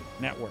Story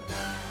Network.